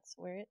because that's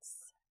where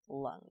its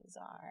lungs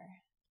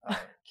are.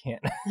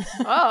 Can't.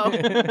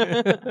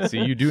 Oh. So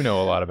you do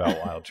know a lot about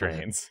wild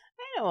trains.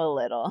 I know a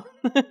little.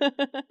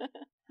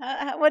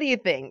 What do you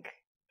think?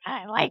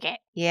 I like it.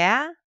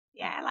 Yeah?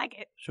 Yeah, I like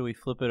it. Should we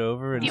flip it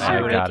over and You see wanna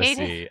I what rotate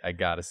gotta it? see. I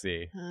gotta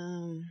see.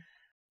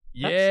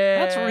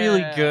 That's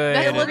really good.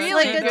 That's It really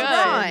looks like good. it's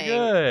fine.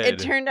 Good. It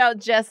turned out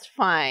just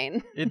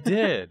fine. It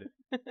did.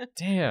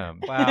 Damn.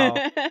 Wow.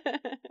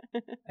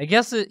 I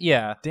guess it.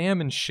 Yeah.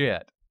 Damn and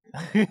shit.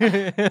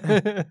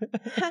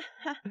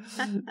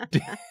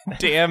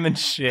 Damn and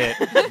shit.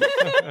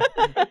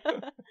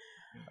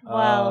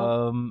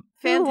 Well,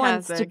 Who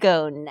wants to Fantastic.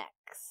 go next?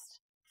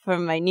 For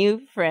my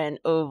new friend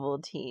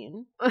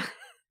Ovaltine.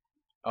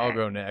 I'll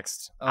go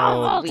next.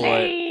 Oh Oh,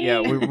 boy. Yeah,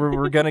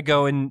 we're gonna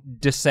go in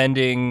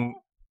descending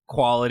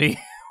quality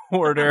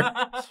order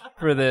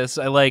for this.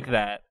 I like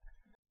that.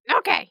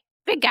 Okay,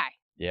 big guy.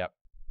 Yep.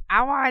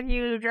 I want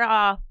you to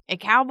draw a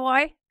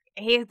cowboy.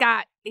 He's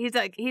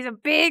a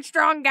big,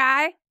 strong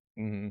guy.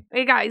 Mm-hmm.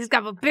 He's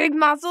got big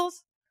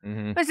muscles.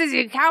 Mm-hmm. This is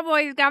a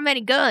cowboy. He's got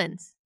many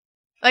guns.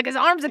 Like his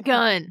arm's a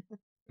gun.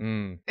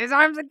 Mm. His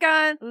arm's a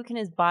gun. Ooh, can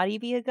his body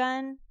be a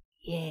gun?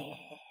 Yeah.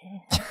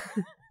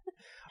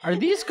 Are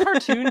these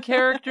cartoon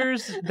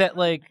characters that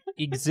like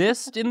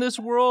exist in this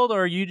world,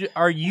 or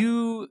are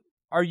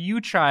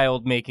you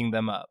child making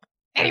them up?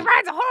 And he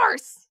rides a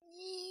horse.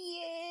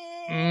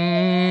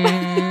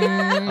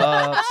 Mm.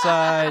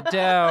 Upside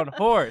down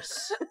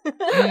horse.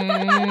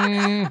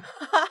 Mm.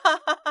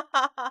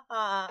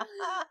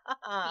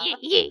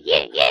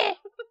 Yeah.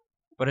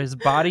 But his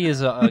body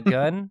is a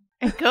gun.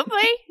 It could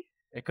be.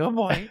 A good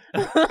boy.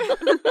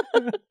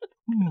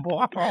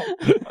 Wow.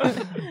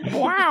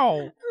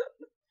 Wow.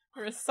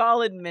 For a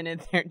solid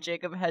minute there,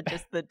 Jacob had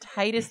just the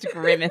tightest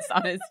grimace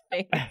on his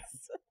face.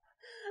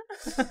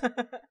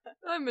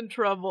 I'm in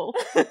trouble.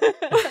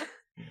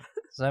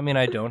 Does that mean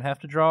I don't have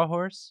to draw a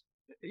horse?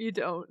 You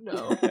don't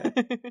know.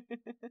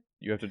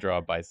 You have to draw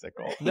a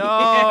bicycle.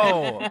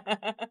 No.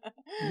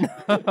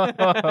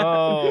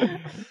 No.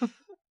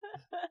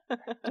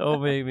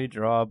 Don't make me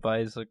draw a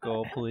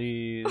bicycle,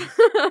 please.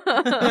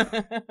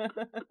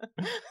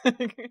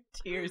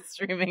 Tears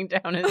streaming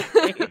down his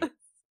face.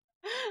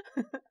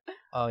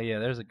 Oh yeah,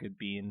 there's a good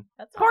bean.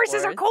 That's a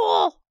Horses are horse.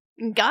 cool.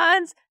 And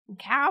guns and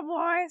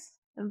cowboys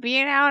and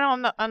being out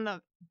on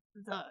the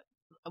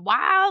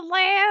wild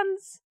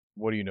lands.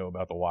 What do you know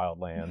about the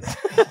wildlands?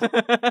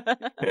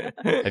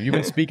 Have you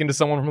been speaking to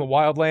someone from the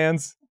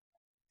wildlands?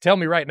 Tell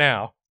me right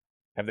now.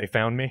 Have they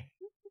found me?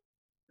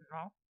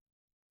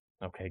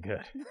 No. Okay,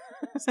 good.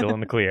 Still in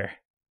the clear.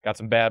 Got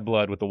some bad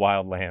blood with the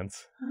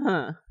wildlands.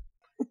 Huh.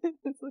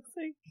 This looks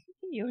like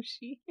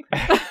Yoshi.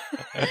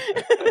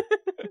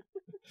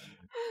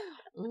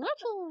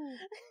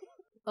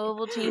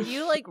 Ovaltine, do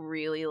you like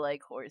really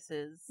like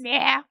horses?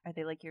 Yeah. Are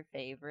they like your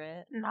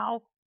favorite?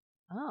 No.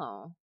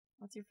 Oh.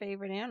 What's your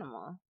favorite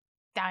animal?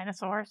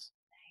 Dinosaurs.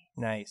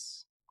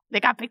 Nice. They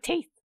got big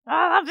teeth.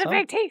 I love the Some-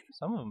 big teeth.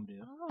 Some of them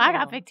do. I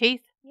got big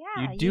teeth.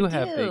 Yeah, You do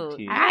have big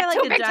teeth. I You're got two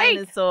like a big teeth.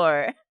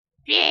 dinosaur.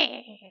 Yeah.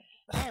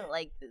 I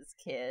like this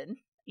kid.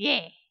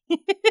 Yeah.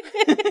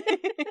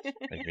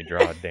 Make me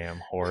draw a damn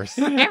horse.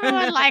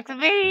 Everyone likes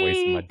me.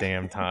 Wasting my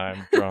damn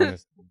time drawing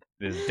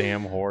this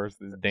damn horse,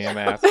 this damn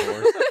ass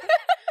horse.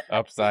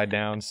 Upside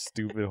down,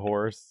 stupid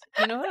horse.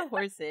 You know what a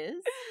horse is?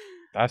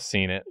 I've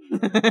seen it.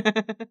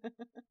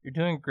 You're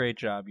doing a great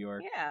job,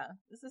 York. Yeah,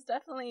 this is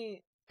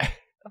definitely a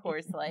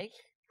horse-like.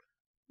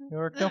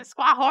 York, The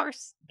squaw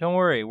horse. don't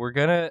worry. We're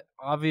gonna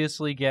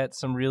obviously get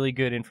some really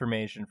good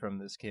information from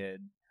this kid.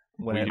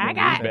 When We- it- I when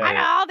got we bet. bet.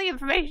 all the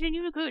information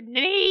you could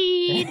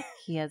need.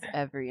 He has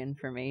every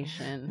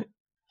information.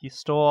 He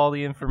stole all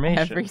the information.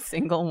 Every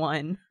single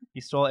one.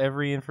 He stole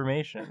every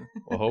information.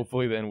 Well,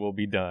 hopefully then we'll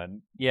be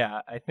done.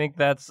 Yeah, I think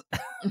that's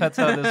how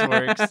this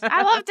works.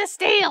 I love to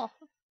steal.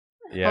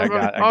 Yeah, I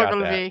got that.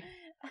 Ogilvy.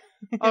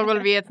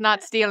 Ogilvy, it's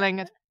not stealing,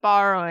 it's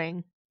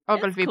borrowing.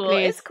 Ogilvy, It's cool.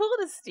 please. It's cool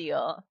to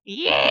steal.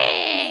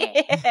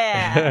 Yeah.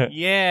 Yeah.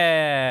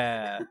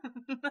 Yeah.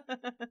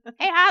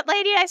 Hey, hot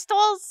lady, I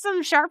stole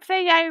some sharp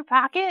thing out of your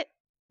pocket.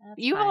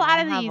 You have a lot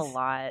of I these. have a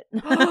lot.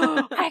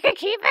 I can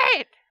keep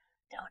it.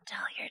 Don't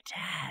tell your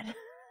dad.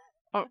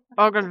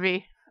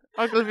 Ogilvy.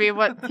 Ogilvy,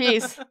 what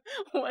piece?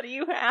 What do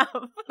you have?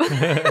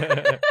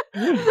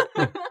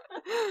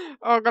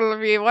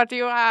 Ogilvy, what do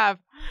you have?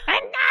 A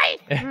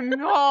knife.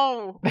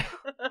 No.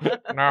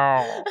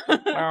 No.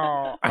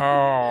 No.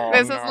 Oh,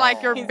 This is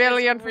like your He's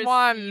billionth just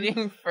one.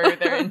 receding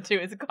further into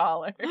his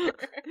collar.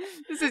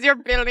 This is your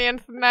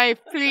billionth knife,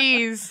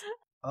 please.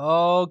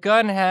 Oh,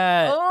 gun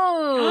hat.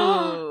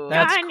 Oh,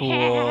 That's gun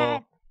cool.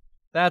 hat.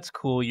 That's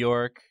cool,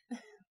 York.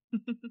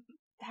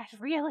 That's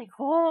really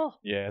cool.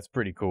 Yeah, it's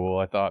pretty cool.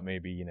 I thought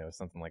maybe,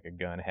 something like a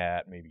gun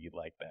hat. Maybe you'd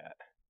like that.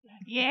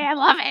 Yeah, I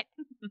love it.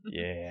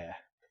 Yeah.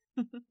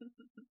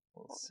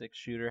 Little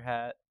 6-shooter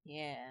hat.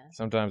 yeah.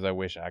 Sometimes I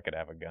wish I could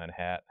have a gun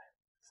hat.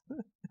 I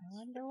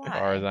wonder why. As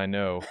far as I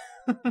know,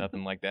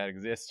 nothing like that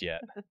exists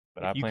yet.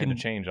 But I If you plan to can-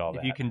 change all If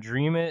that. you can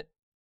dream it,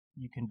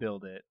 you can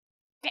build it.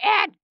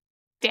 Dad,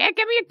 give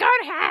me a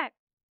gun hat.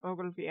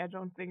 Ogilvy, I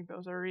don't think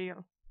those are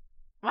real.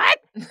 What?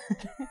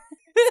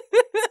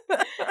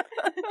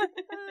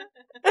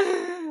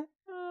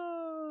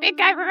 Big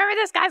guy, remember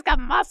this guy's got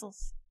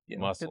muscles. Yeah,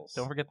 Muscles.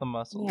 Don't forget the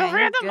muscles. Don't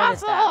forget the you're good at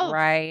that, muscles.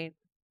 right?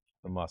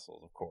 The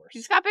muscles, of course.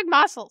 He's got big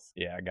muscles.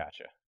 Yeah, I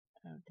gotcha.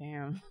 Oh,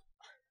 damn.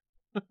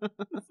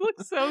 This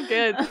looks so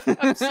good.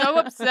 I'm so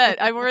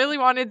upset. I really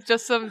wanted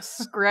just some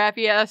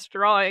scrappy ass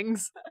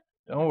drawings.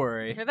 Don't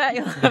worry. For that,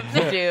 you'll have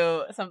to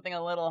do something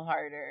a little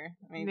harder.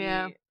 Maybe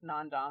Yeah.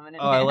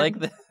 non-dominant. Oh, I like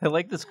hand. I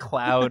like this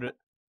cloud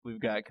we've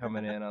got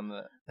coming in on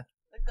the.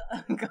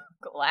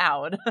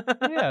 Loud.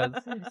 Yeah,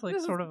 it's like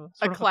This is sort of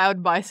A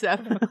cloud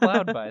bicep. a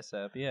cloud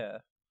bicep. Yeah,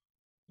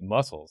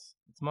 Muscles.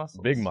 it's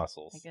muscles. Big I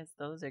muscles. guess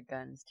those are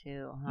guns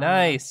too. Huh?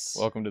 Nice.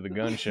 Welcome to the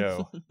gun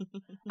show.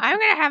 I'm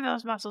gonna have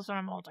those muscles when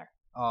I'm older.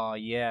 Oh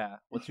yeah.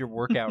 What's your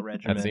workout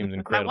regimen? That seems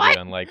incredibly what?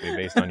 unlikely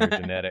based on your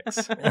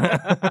genetics.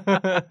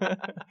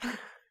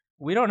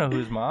 We don't know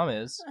whose mom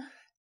is.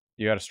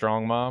 You got a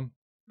strong mom?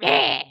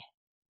 Yeah.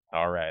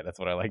 All right, that's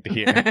what I like to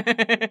hear.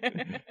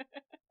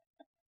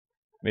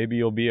 Maybe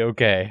you'll be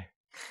okay.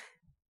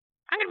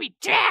 I'm gonna be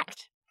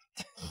jacked.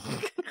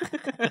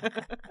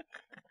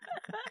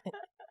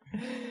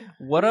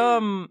 What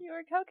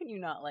York, how can you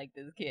not like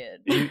this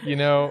kid?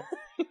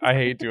 I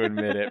hate to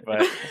admit it,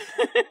 but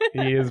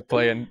he is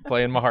playing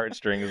my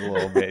heartstrings a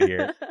little bit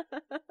here.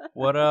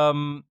 what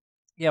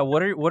yeah,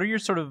 what are your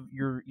sort of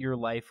your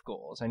life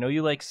goals? I know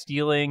you like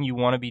stealing, you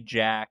want to be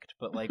jacked,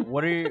 but like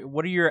what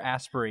are your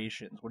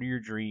aspirations? What are your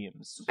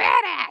dreams?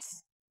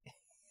 Badass.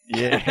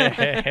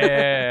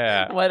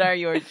 Yeah. What are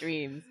your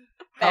dreams?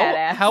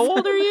 Badass. How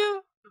old are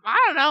you? I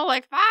don't know,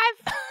 like 5?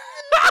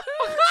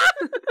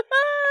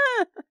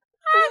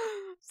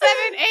 7,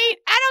 8.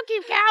 I don't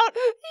keep count.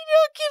 You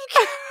don't keep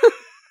count.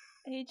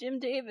 Hey, Jim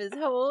Davis,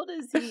 how old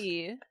is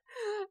he?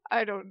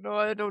 I don't know.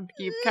 I don't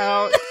keep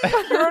count.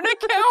 You're an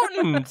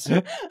accountant.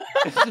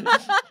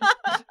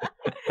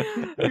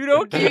 You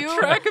don't keep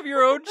track of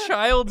your own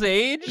child's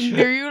age?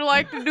 Do you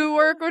like to do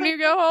work when you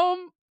go home?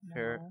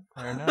 Fair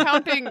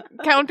enough.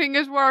 Counting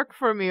is work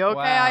for me. Okay,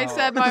 I Wow.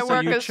 said my So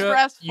work you is cho-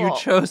 stressful.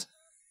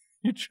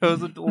 You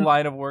chose a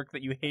line of work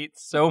that you hate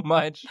so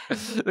much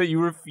that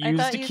you I refuse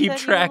thought to you keep said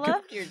track you of.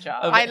 loved your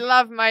job. of I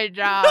love my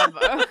job.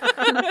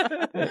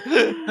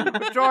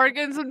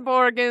 Jorgens and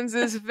Borgens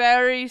is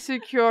very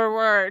secure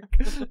work.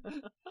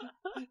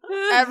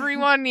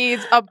 Everyone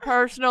needs a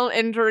personal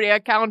injury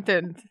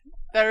accountant.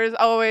 There is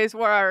always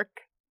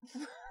work.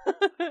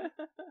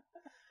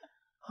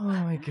 Oh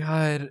my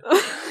god.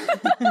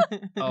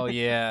 Oh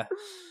yeah.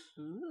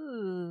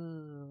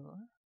 Ooh.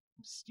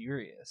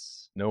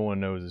 Mysterious. No one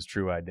knows his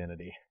true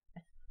identity.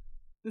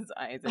 His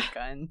eyes are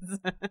guns.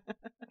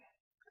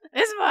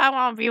 This is what I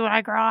want to be when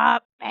I grow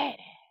up. Badass.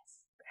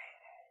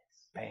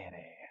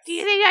 Badass. Do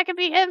you think I could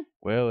be him?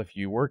 Well, if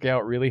you work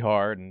out really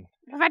hard and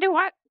If I do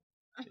what?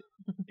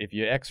 if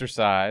you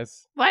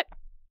exercise, What?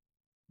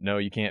 no,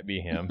 you can't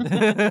be him.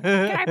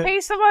 Can I pay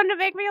someone to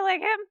make me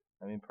like him?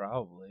 I mean,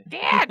 probably.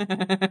 Dad,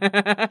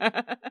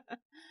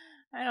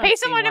 I don't pay see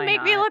someone to why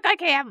make me not. look like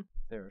him.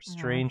 There are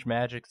strange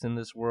magics in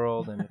this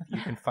world, and if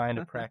you can find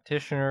a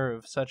practitioner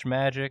of such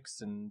magics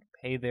and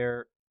pay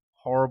their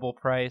horrible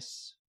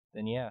price,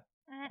 then yeah,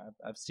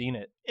 I've seen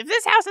it. If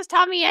this house has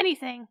taught me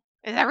anything,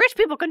 is that rich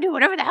people can do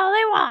whatever the hell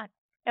they want.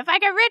 If I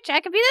get rich,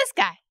 I could be this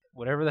guy.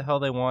 Whatever the hell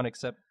they want,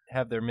 except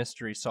have their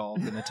mystery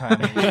solved in a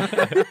timely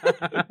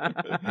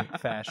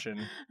fashion.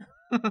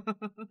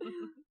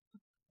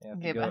 Yeah,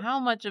 Okay, but how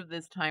much of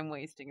this time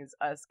wasting is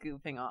us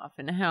goofing off,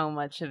 and how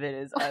much of it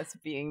is us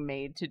being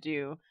made to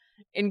do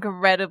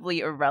incredibly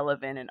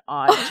irrelevant and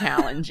odd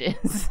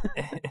challenges?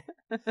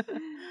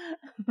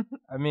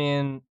 I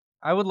mean,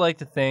 I would like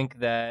to think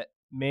that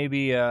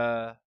maybe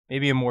a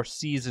more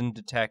seasoned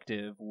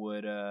detective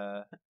would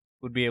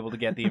would be able to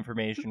get the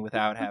information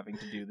without having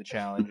to do the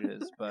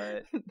challenges,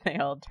 but They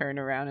all turn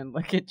around and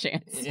look at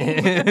Jancy.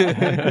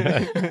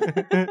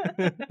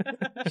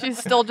 She's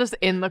still just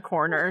in the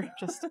corner.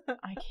 Just,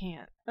 I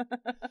can't.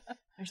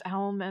 There's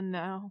owlmen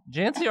now.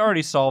 Jancy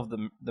already solved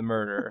the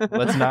murder.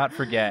 Let's not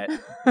forget.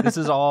 This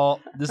is all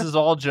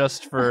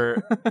just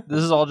for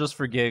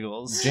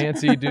giggles.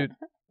 Jancy, dude,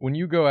 when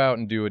you go out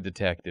and do a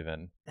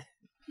detectiving,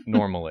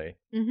 normally,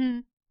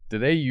 do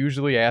they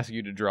usually ask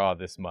you to draw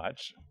this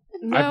much?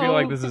 No. I feel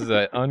like this is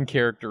an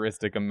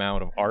uncharacteristic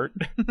amount of art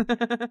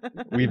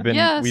we've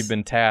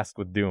been tasked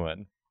with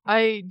doing.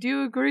 I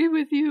do agree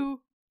with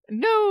you.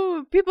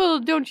 No, people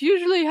don't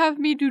usually have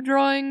me do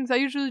drawings. I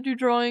usually do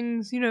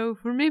drawings,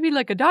 for maybe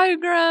like a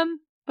diagram,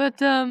 but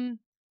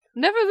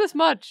never this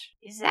much.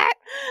 Is that?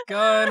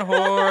 Gun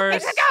horse.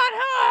 It's a gun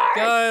horse!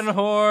 Gun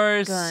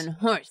horse. Gun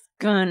horse.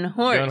 Gun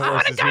horse. Gun I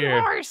want a is gun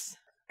here. horse!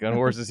 Gun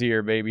horse is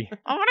here, baby.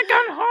 I want a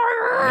gun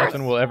horse!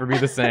 Nothing will ever be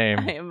the same.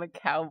 I am a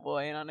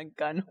cowboy and on a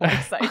gun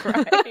horse I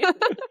ride.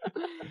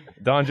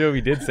 Don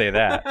Jovi did say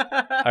that.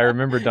 I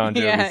remember Don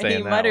Jovi saying that.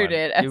 he muttered one.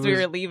 it as It we was-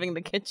 were leaving the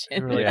We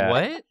kitchen. were like, Yeah.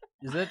 what?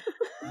 Is that?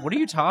 What are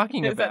you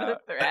talking Is that a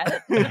about?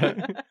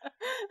 threat?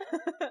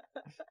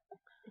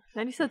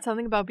 Then he said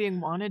something about being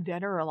wanted,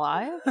 dead or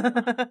alive.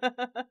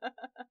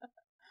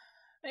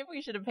 Maybe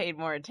we should have paid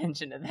more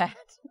attention to that.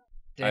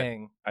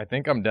 Dang, I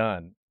think I'm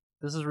done.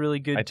 this is really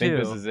good I too.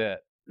 think this is it.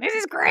 This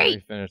is Let me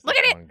great! finish Look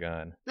this at it. one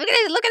gun. Look at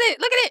it! Look at it!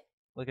 Look at it!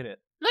 Look at it.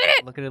 Look at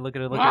it! Look at it. Look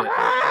at it. Look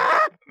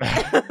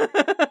at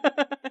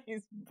it.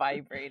 He's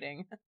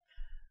vibrating.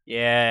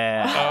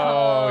 Yeah.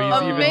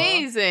 Oh,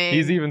 Amazing.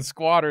 he's even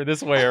squatter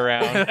this way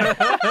around.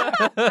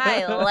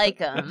 I like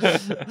him.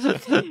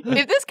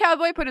 If this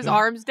cowboy put his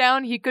arms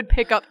down, he could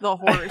pick up the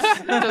horse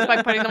just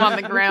by putting them on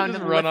the ground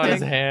Just and run on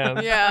his lifting.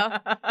 hands. Yeah,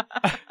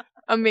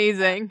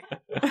 amazing.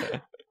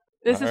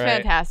 This is All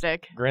right.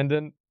 fantastic.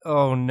 Brendan,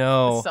 Oh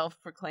no.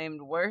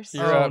 Self-proclaimed worst.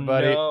 You're up,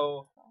 buddy.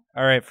 No.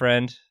 All right,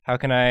 friend. How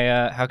can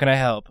I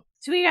help?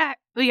 So we got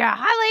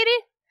hot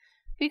lady,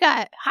 we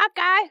got hot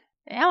guy,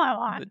 and what I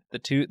want?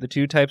 The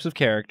two types of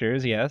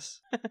characters, yes.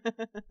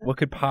 What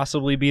could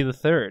possibly be the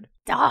third?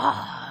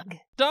 Dog.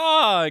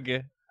 Dog.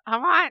 I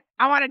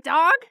want a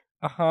dog.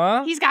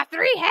 Uh-huh. He's got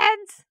 3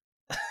 heads.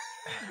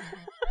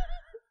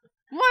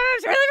 One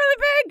of them's really,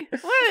 really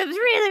big. One of them's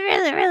really,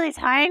 really, really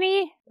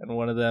tiny. And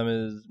one of them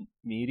is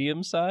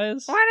medium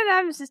size? One of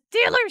them's a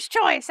dealer's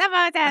choice. How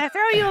about that? I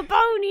throw you a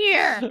bone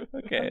here.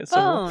 Okay,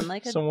 Bone,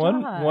 like a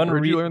one dog.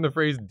 where'd you learn the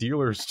phrase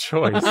dealer's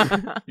choice?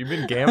 You've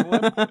been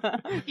gambling?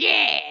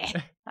 Yeah.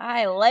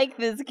 I like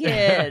this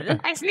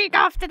kid. I sneak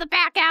off to the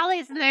back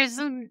alleys and there's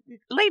some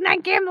late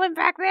night gambling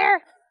back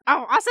there.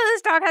 Oh, also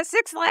this dog has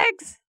 6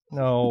 legs.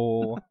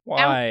 No.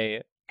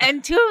 Why?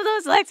 And 2 of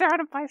those legs are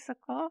on a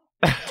bicycle.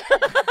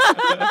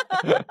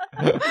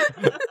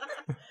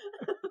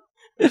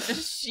 The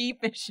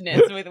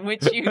sheepishness with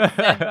which you said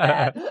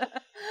that.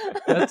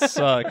 That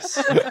sucks.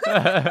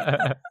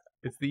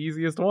 It's the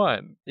easiest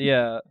one.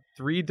 Yeah.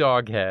 3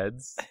 dog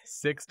heads,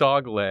 6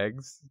 dog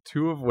legs,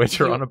 2 of which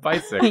are on a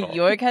bicycle.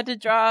 York had to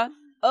draw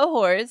a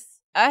horse.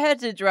 I had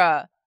to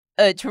draw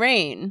a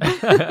train.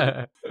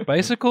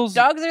 Bicycles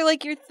Dogs are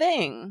like your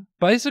thing.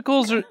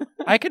 Bicycles are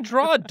I can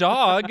draw a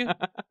dog.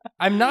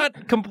 I'm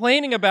not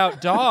complaining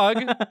about dog.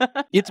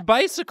 It's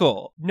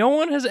bicycle. No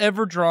one has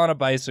ever drawn a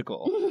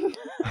bicycle.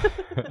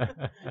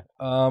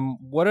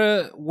 What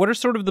are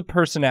sort of the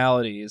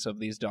personalities of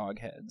these dog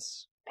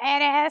heads?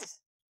 Badass.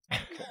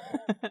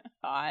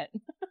 Hot.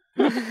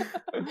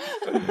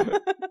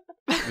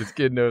 This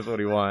kid knows what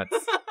he wants.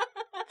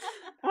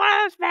 One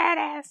of them's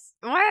badass.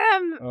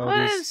 One of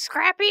them's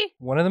scrappy.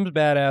 One of them's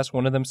badass,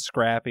 one of them's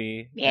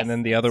scrappy, Yes, and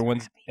then the other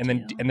one's scrappy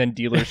too. and then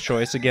dealer's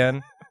choice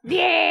again.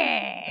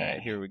 Yeah. All right,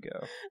 here we go.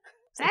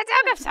 Does that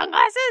dog have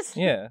sunglasses?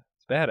 Yeah,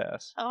 it's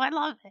badass. Oh, I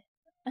love it.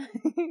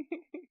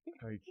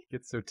 Oh, you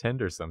get so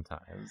tender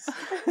sometimes.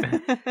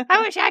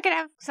 I wish I could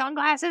have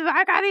sunglasses.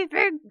 I got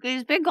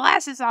these big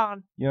glasses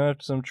on. You know,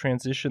 some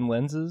transition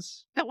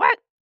lenses. The what?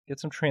 Get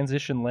some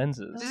transition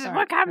lenses. Those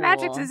What kind of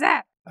magic is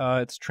that?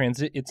 It's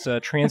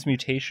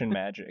transmutation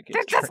magic.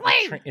 That's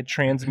lame. It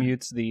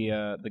transmutes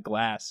the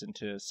glass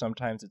into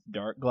sometimes it's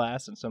dark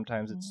glass and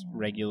sometimes it's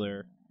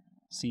regular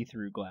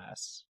see-through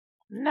glass.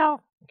 No.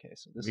 Okay,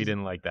 so this We is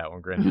didn't like that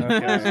one, Brendan.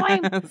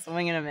 Okay.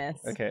 Swing and a miss.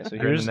 okay. So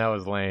Brendan, that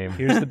was lame.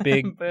 here's the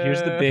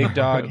big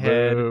dog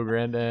head. Boo,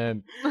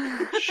 Brendan.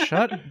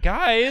 Shut,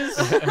 guys!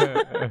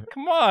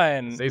 Come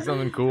on! Say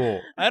something cool.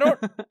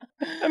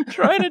 I'm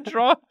trying to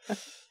draw.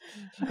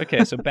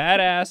 Okay, so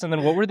badass, and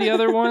then what were the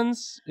other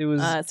ones? It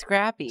was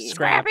Scrappy.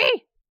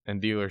 Scrappy?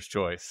 And dealer's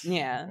choice.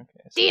 Yeah.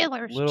 okay, so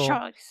Dealer's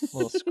choice.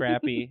 little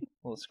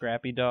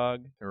scrappy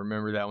dog. And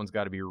remember, that one's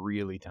got to be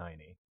really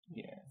tiny.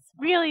 Yeah.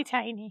 Really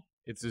tiny.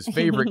 It's his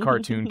favorite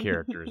cartoon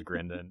characters,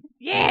 Brendan.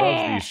 He loves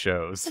Yeah. these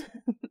shows.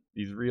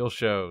 These real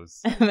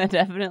shows. That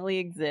definitely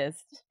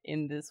exist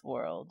in this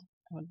world.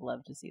 I would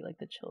love to see like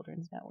the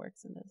children's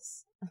networks in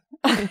this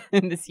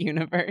in this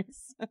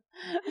universe.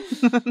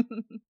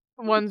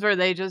 Ones where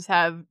they just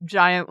have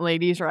giant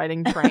ladies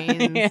riding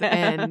trains Yeah.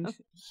 and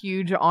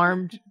huge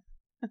armed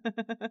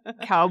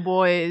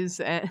cowboys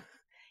and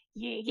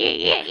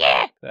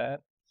Yeah.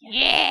 That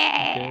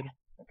Yeah. good.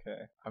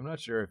 Okay. I'm not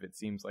sure if it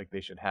seems like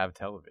they should have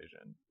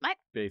television. What?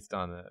 Based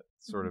on the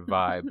sort of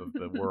vibe of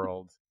the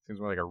world. Seems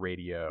more like a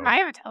radio. I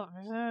have a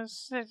television.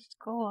 It's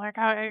cool. You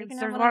can have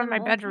There's one in my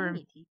of them old bedroom.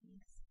 tiny TVs.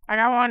 I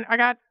got one. I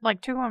got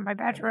like 2 in my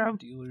bedroom.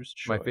 Dealer's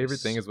choice. My favorite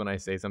thing is when I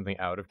say something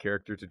out of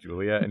character to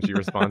Julia and she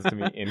responds to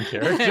me in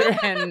character.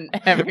 And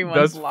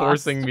everyone's thus lost.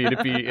 forcing me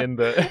to be in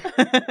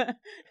the...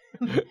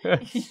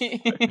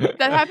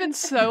 that happened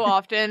so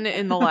often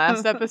in the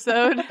last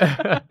episode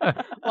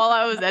while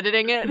I was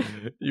editing it.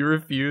 You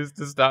refuse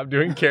to stop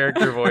doing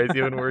character voice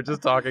even when we're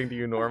just talking to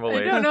you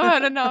normally. I don't know how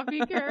to not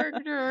be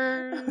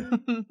character.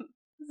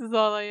 This is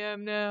all I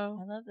am now.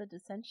 I love the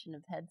dissension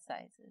of head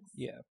sizes.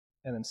 Yeah.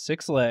 And then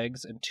 6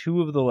 legs, and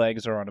 2 of the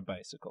legs are on a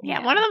bicycle.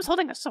 Yeah, one of them's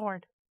holding a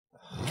sword.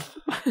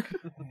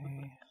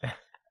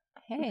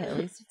 Hey, at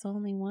least it's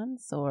only one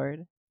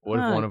sword. What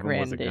if one of them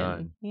Grandin. was a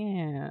gun?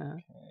 Yeah.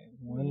 Okay.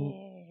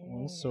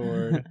 One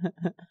sword.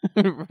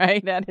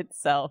 Right at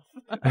itself.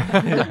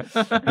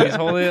 He's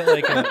holding it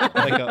like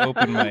an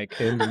open mic.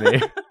 Into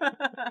me.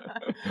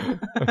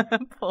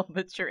 Pull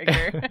the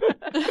trigger.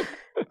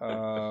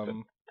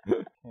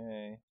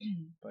 Okay.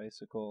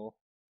 Bicycle.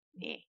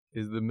 Yeah.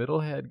 Is the middle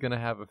head gonna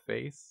have a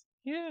face?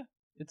 Yeah.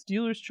 It's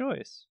dealer's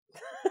choice.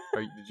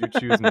 Or did you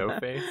choose no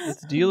face?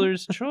 It's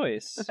dealer's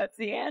choice. That's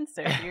the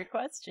answer to your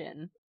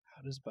question.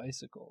 How does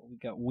bicycle? We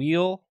got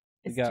wheel.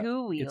 It's we got,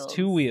 2 wheels. It's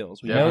 2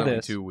 wheels. We Definitely know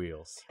this. 2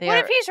 wheels. What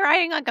if he's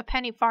riding like a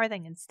penny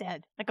farthing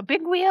instead? Like a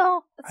big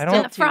wheel I in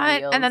don't- the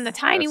front and then the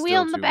tiny That's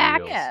wheel still in the 2 back?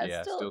 wheels. Yeah,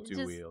 Yeah, still still 2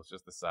 just- wheels,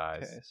 just the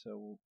size. Okay,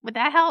 so Would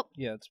that help?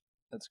 yeah,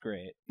 that's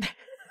great.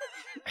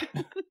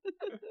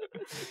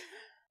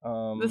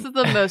 This is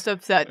the most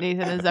upset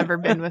Nathan has ever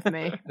been with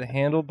me. The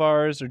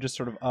handlebars are just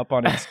sort of up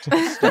on its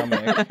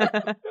stomach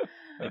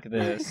like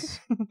this.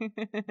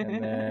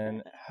 And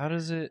then how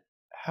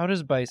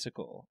does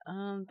bicycle?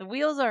 The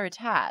wheels are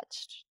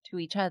attached to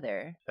each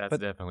other, That's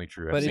But- definitely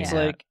true. But I've it's seen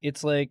that.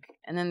 like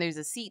and then there's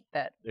a seat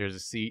that. There's a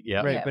seat.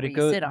 Yeah. right, Yeah, but where it you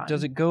goes sit on.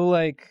 does it go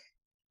like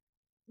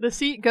The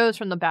seat goes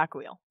from the back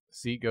wheel.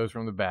 Seat goes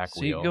from the back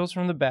seat wheel. goes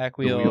from the back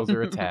The wheel. wheels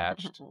are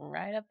attached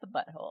Right up the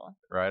butthole.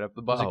 right up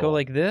the Does butthole. it go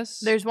like this?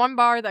 There's one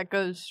bar that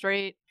goes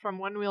straight from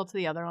one wheel to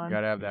the other You one.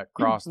 gotta have that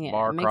cross Yeah,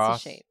 bar it makes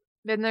cross. a shape.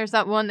 Then there's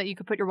that one that you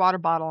could put your water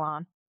bottle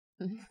on.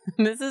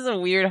 This is a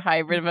weird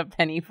hybrid of a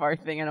penny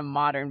farthing and a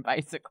modern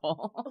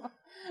bicycle.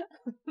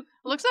 It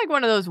looks like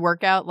one of those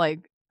workout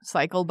like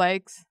cycle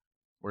bikes.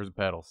 Where's the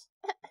pedals?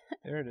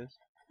 There it is.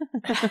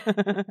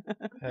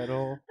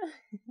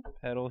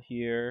 Pedal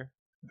here.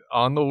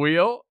 On the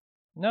wheel?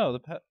 No,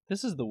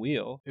 this is the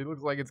wheel. It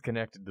looks like it's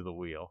connected to the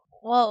wheel.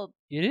 Well,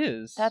 It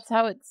is. that's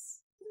how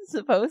it's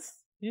supposed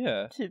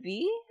yeah. to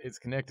be? It's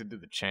connected to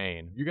the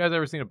chain. You guys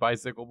ever seen a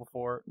bicycle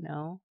before?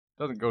 No.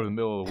 It doesn't go to the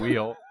middle of the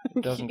wheel.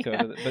 It doesn't go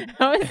to the but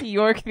How is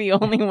York the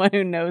only one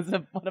who knows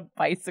what a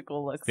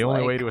bicycle looks The like?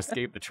 only way to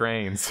escape the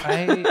trains.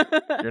 I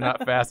You're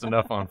not fast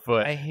enough on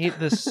foot. I hate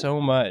this so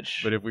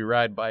much. But if we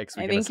ride bikes,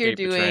 we I can think you're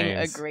escape the doing a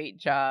trains. great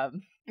job.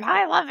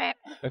 I love it.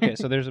 Okay,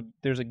 so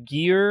there's a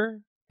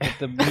gear that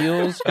the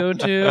wheels go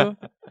to,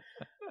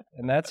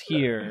 and that's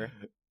here.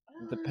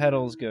 That the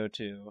pedals go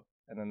to,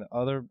 and then the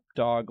other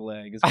dog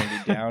leg is going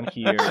to be down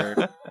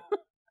here,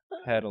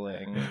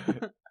 pedaling,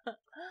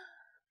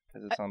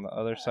 because it's on the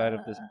other side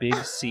of this big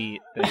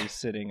seat that he's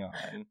sitting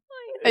on.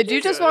 I do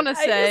just want to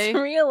I say,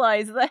 just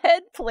realized the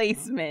head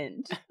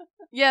placement.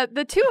 yeah,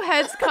 the 2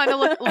 heads kind of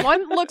look.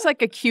 One looks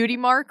like a cutie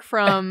mark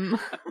from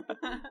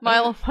My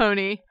Little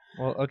Pony,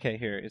 Well, okay,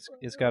 here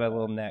it's got a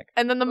little neck.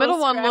 and then the middle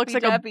one looks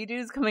like a. Dappy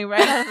dude's coming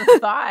right out of the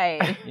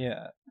thigh. Yeah,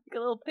 Like a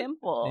little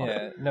pimple.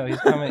 yeah. No, he's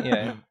coming.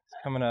 Yeah, he's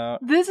coming out.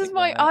 This is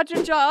my Like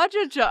ajaja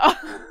ajaja.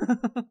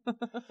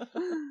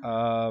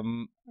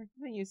 We're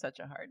giving you such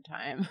a hard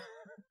time.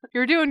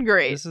 You're doing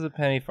great. This is a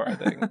penny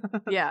farthing.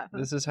 Yeah.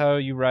 This is how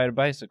you ride a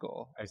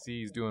bicycle. I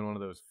see he's doing one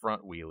of those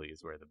front wheelies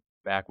where the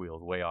back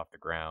wheel's way off the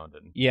ground,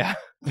 and Yeah,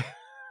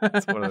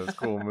 it's one of those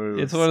cool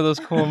moves. it's one of those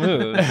cool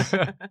moves.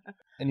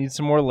 I need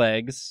some more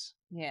legs.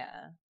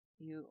 Yeah.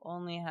 You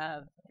only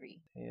have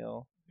 3.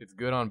 Tail. It's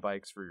good on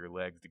bikes for your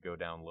legs to go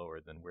down lower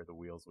than where the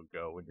wheels would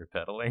go when you're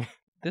pedaling.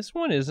 This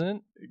one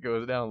isn't. It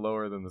goes down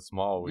lower than the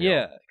small wheel.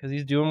 Yeah, because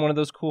he's doing one of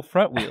those cool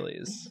front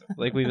wheelies,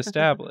 like we've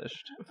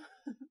established.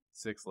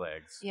 6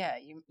 legs. Yeah,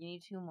 you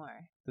need 2 more.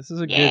 This is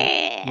a good.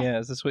 Yeah. Yeah,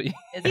 is this what you?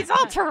 Is He's this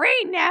all what-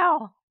 terrain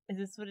now. Is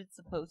this what it's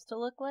supposed to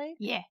look like?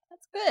 Yeah.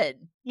 That's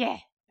good. Yeah.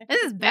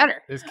 This is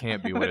better. This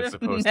can't be what Would've it's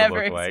supposed to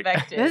never look like.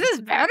 expected. This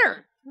is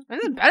better.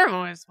 This is better than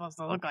what it's supposed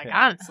to look like, Okay.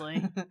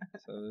 honestly.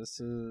 So this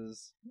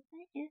is.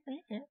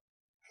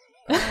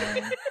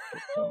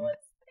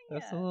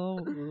 That's a Yeah.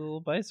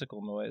 little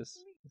bicycle noise.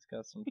 It's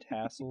got some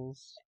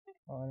tassels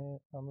on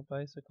it on the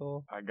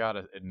bicycle. I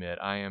gotta admit,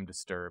 I am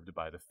disturbed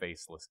by the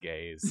faceless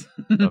gaze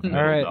of middle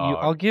All right, dog.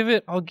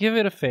 I'll give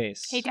it a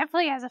face. He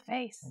definitely has a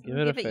face. Give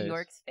it a Give face. it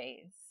York's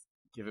face.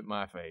 Give it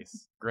my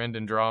face.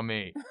 Grendon, draw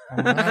me.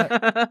 I'm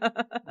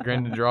not-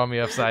 Grendon, draw me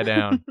upside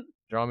down.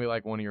 Draw me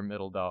like one of your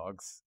middle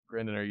dogs.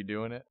 Grendon, are you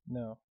doing it?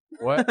 No.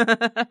 What?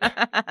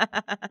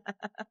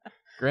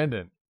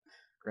 Grendon,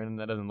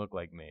 that doesn't look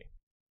like me.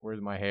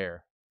 Where's my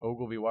hair?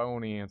 Ogilvy, why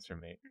won't he answer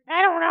me?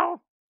 I don't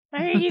know. I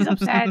think he's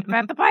upset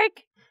about the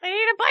bike. I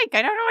need a bike.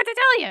 I don't know what to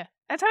tell you.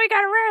 That's how we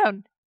got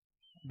around.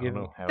 I don't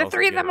know how The else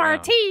three to of get them are a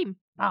around. team.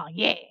 Oh,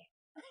 yeah.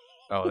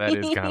 Oh, that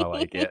is kind of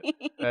like it.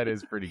 That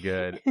is pretty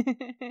good.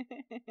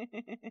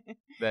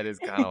 That is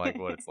kind of like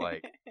what it's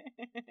like.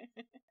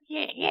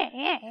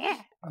 Yeah.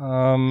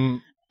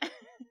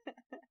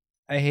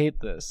 I hate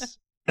this.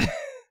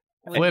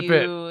 Would Flip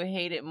you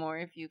hate it more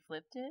if you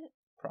flipped it?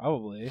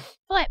 Probably.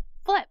 Flip.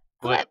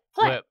 Flip.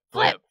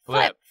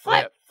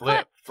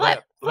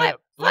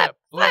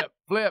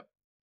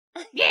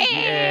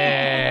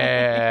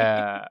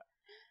 Yeah.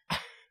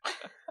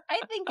 I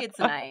think it's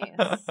nice.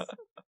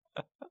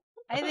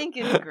 I think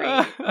it's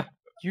great.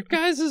 You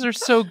guys are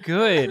so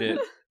good.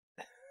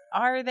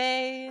 Are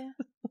they?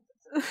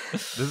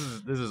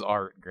 This is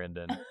art,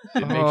 Grendon.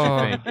 It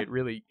makes you think.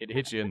 It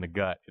hits you in the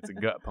gut. It's a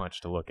gut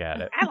punch to look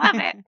at it. I love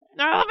it.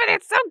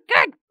 It's so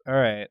good. All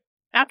right.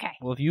 Okay.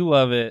 Well, if you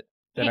love it,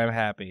 then I'm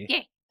happy.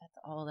 Yeah. That's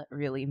all that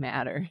really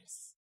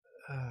matters.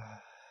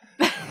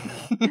 Put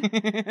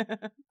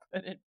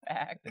it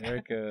back. There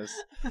it goes.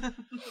 Okay.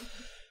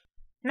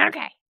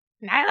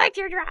 I liked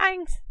your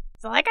drawings.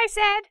 So like I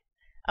said,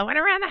 I went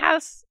around the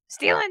house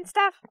stealing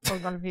stuff. Oh,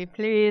 Drawfee,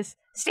 please.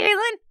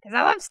 Stealing, because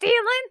I love stealing.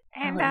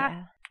 And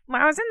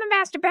when I was in the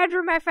master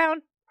bedroom, I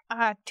found 2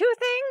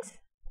 things.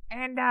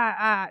 And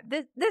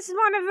this is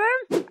one of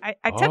them.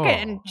 I took it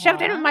and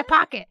shoved it in my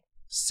pocket.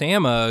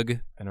 Sam Ugg.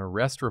 An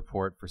arrest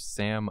report for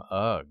Sam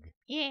Ugg.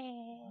 Yeah.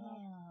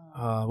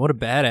 What a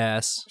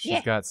badass.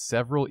 She's got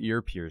several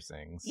ear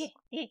piercings.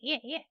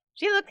 Yeah.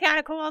 She looked kind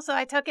of cool, so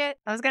I took it.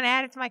 I was going to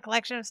add it to my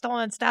collection of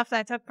stolen stuff that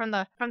I took from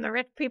the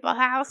rich people's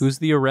house. Who's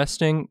the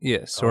arresting?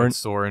 Yeah, Soren.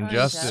 Soren Oh,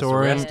 Justice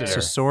Soren. arrested So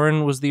her.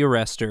 Soren was the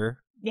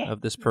arrester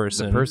of this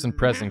person. The person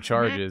pressing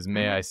charges,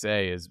 may I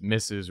say, is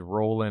Mrs.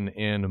 Rollin'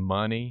 in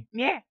Money.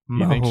 Yeah.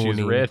 You think she's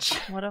Mahoney. rich?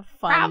 What a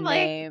fun Probably.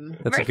 name.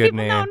 That's a rich good people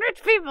name. knowing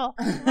rich people.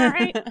 All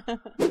right.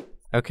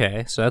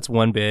 Okay, so that's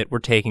one bit. We're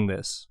taking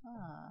this.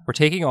 We're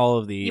taking all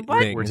of the You what?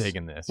 things. We're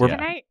taking this. We're-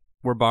 yeah.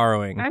 We're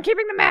borrowing. I'm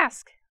keeping the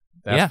mask.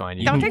 That's Yeah. fine.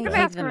 You Don't can take the keep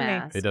that. mask from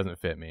me. It doesn't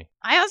fit me.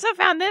 I also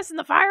found this in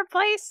the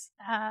fireplace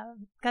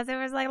because there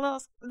was like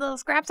little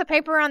scraps of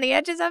paper on the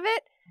edges of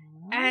it,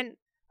 and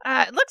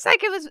it looks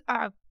like it was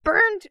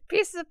burned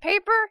pieces of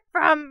paper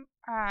from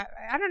I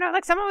don't know,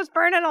 like someone was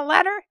burning a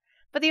letter.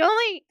 But the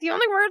only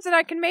words that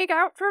I can make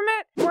out from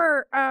it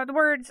were the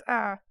words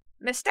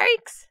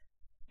mistakes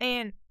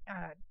and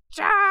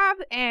job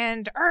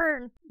and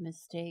earn.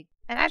 Mistake.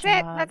 And that's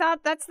it. Job, That's all.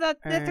 That's the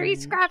 3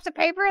 earned. scraps of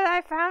paper that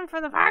I found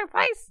from the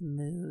fireplace.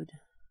 Mood.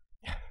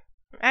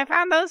 I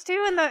found those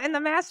 2 in the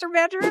master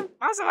bedroom.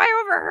 Also,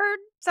 I overheard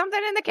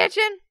something in the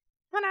kitchen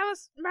when I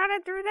was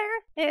running through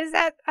there. Is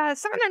that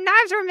some of their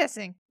knives were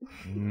missing?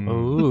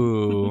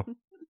 Ooh.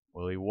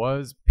 Well, he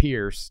was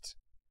pierced.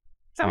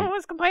 Someone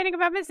was complaining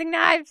about missing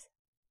knives.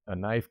 A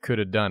knife could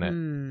have done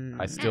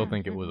it. I still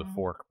think it was Mm-hmm. a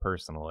fork,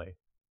 personally.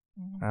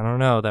 I don't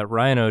know. That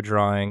rhino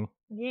drawing.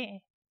 Yeah.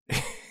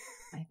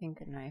 I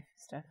think a knife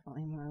is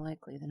definitely more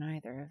likely than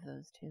either of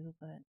those 2,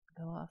 but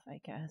go off, I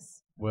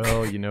guess.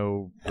 Well, you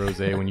know, Rose,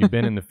 when you've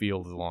been in the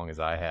field as long as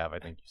I have, I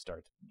think you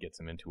start to get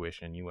some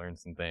intuition. You learn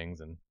some things,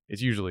 and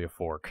it's usually a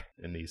fork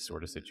in these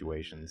sort of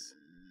situations.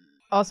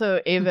 Also,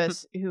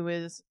 Avis, who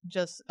is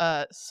just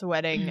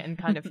sweating and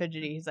kind of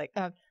fidgety, he's like,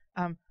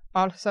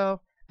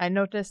 also, I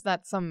noticed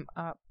that some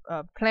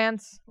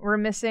plants were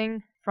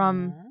missing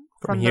from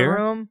From the here?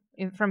 room.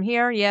 From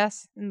here,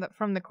 yes,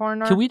 from the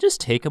corner. Can we just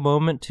take a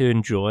moment to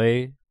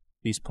enjoy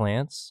these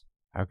plants?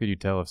 How could you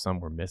tell if some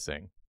were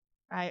missing?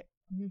 Do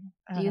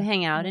you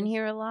hang out in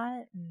here a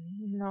lot?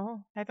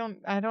 No, I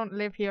don't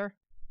live here.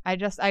 I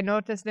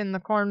noticed in the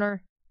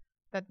corner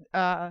that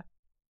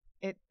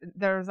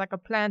there's like a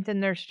plant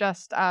and there's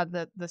just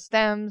the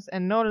stems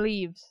and no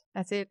leaves.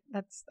 That's it.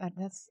 Was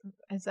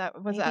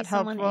Maybe that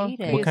someone helpful? ate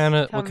it. What Please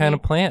kind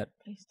of plant?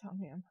 Please tell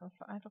me I'm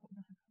helpful. I don't know.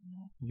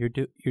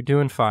 You're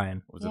doing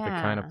fine. Was it the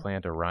kind of Yeah.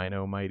 plant a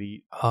rhino might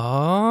eat? Oh.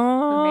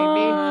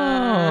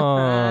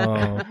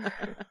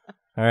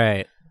 All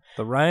right.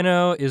 The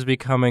rhino is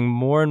becoming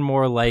more and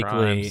more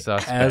likely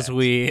suspect. as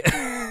we.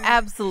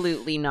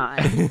 Absolutely not.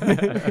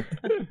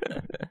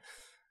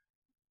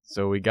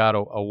 So we got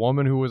a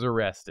woman who was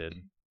arrested.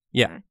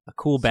 Yeah, a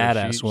cool So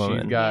badass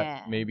woman. She's got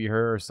Yeah. maybe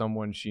her or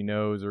someone she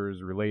knows or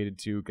is related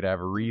to could have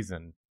a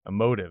reason, a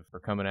motive for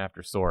coming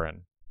after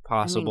Soren.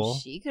 Possible. I mean,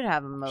 she could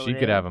have a motive. She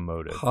could have a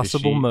motive. Is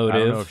Possible she- I motive.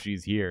 don't know if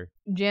she's here.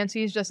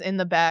 Jancy's just in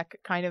the back,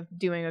 kind of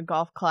doing a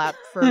golf clap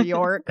for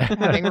York,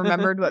 having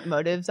remembered what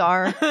motives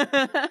are.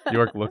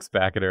 York looks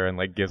back at her and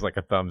like gives like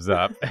a thumbs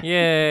up.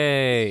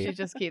 Yay! She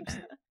just keeps.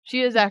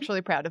 She is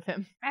actually proud of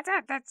him. That's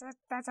it. That's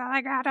all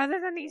I got. Other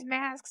than these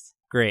masks,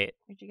 Great.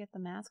 Where'd you get the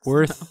masks?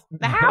 Worth.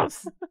 the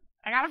house.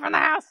 I got it from the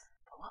house.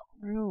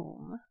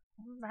 Room.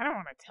 I don't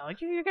want to tell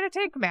you. You're gonna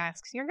take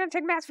masks. You're gonna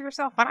take masks for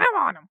yourself, but I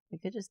want them. We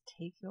could just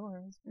take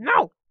yours.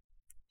 No,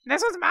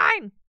 this was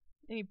mine.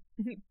 And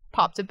he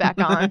pops it back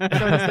on. So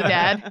does the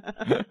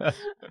dad.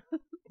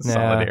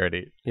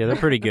 Solidarity. Yeah, they're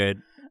pretty good.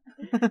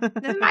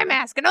 This is my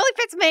mask. It only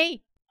fits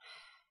me.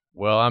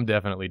 Well, I'm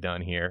definitely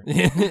done here.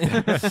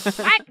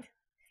 What?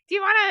 Do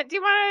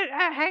you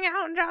wanna hang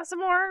out and draw some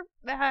more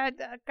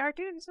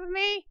cartoons with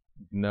me?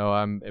 No,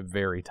 I'm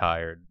very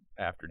tired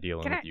after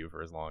dealing Can with I- you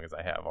for as long as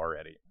I have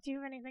already. Do you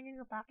have anything in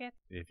your pocket?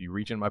 If you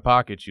reach in my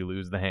pocket, you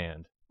lose the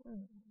hand.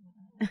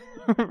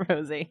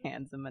 Rose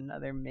hands him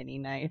another mini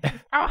knife.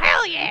 Oh,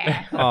 hell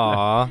yeah!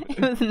 Aw. It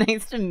was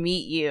nice to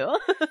meet you.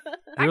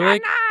 I You're got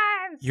like,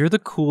 knives! you're the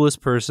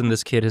coolest person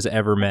this kid has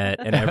ever met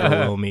and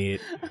ever will meet.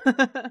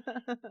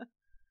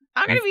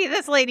 I'm gonna be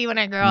this lady when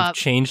I grow You've up.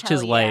 changed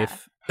his Hell yeah.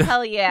 life.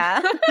 Hell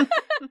yeah.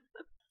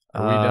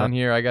 Are we done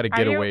here? I got to are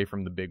get you- away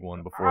from the big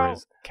one before Oh.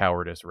 his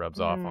cowardice rubs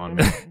off on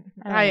me.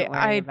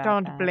 I about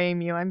don't that. blame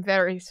you. I'm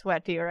very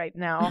sweaty right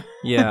now.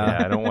 Yeah,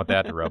 Yeah. I don't want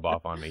that to rub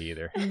off on me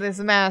either. This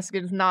mask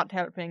is not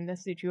helping the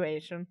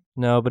situation.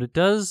 No, but it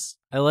does.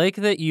 I like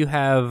that you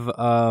have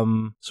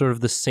sort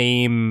of the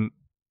same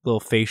little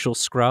facial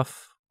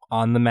scruff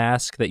on the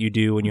mask that you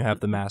do when you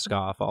have the mask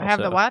off. Also, I have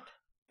the what?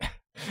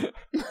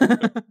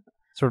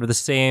 Sort of the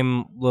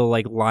same little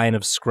like line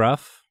of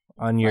scruff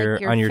on your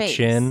Like your on your face.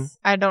 chin.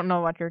 I don't know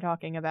what you're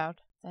talking about.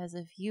 As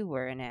if you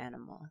were an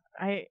animal.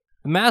 I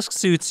The mask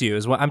suits you.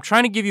 Is what I'm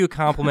trying to give you a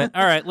compliment.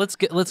 All right, let's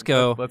go. Let's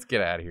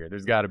get out of here.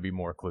 There's got to be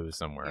more clues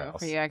somewhere Yeah, else.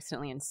 before you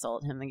accidentally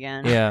insult him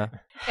again. Yeah.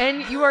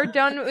 and you are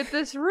done with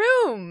this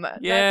room.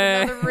 Yeah.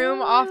 That's another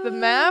room off the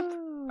map.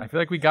 I feel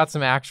like we got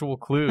some actual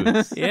clues.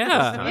 Yeah.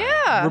 this time.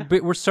 Yeah.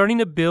 We're starting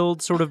to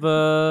build sort of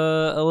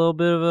a little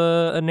bit of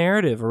a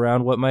narrative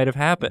around what might have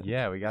happened.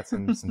 Yeah, we got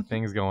some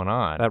things going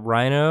on. That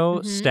rhino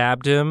Mhm.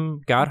 stabbed him,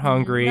 got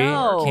hungry,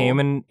 No. came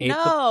and ate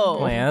No. the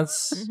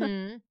plants.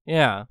 Mhm.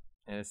 Yeah.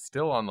 And it's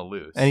still on the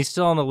loose. And he's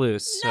still on the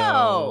loose. So.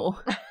 No.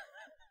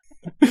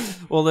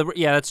 Well,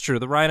 yeah, that's true.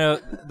 The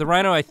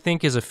rhino, I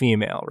think, is a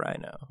female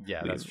rhino.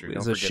 Yeah, that's true.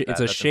 It's Don't a forget that. it's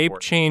a That's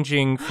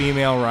shape-changing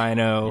female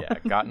rhino, important.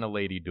 Yeah, got in a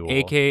lady duel.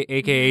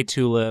 aka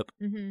Tulip.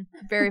 Mhm.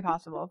 Very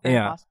possible. Very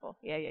Yeah. possible.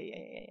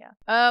 Yeah.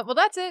 Well,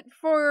 that's it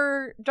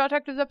for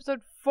Drawtectives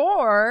episode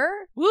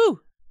 4.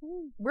 Woo!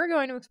 We're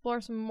going to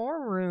explore some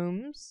more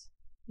rooms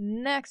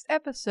next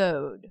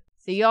episode.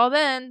 See y'all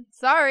then.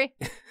 Sorry.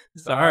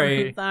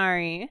 Sorry.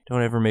 Sorry.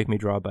 Don't ever make me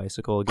draw a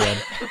bicycle again.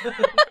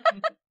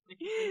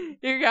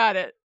 You got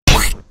it.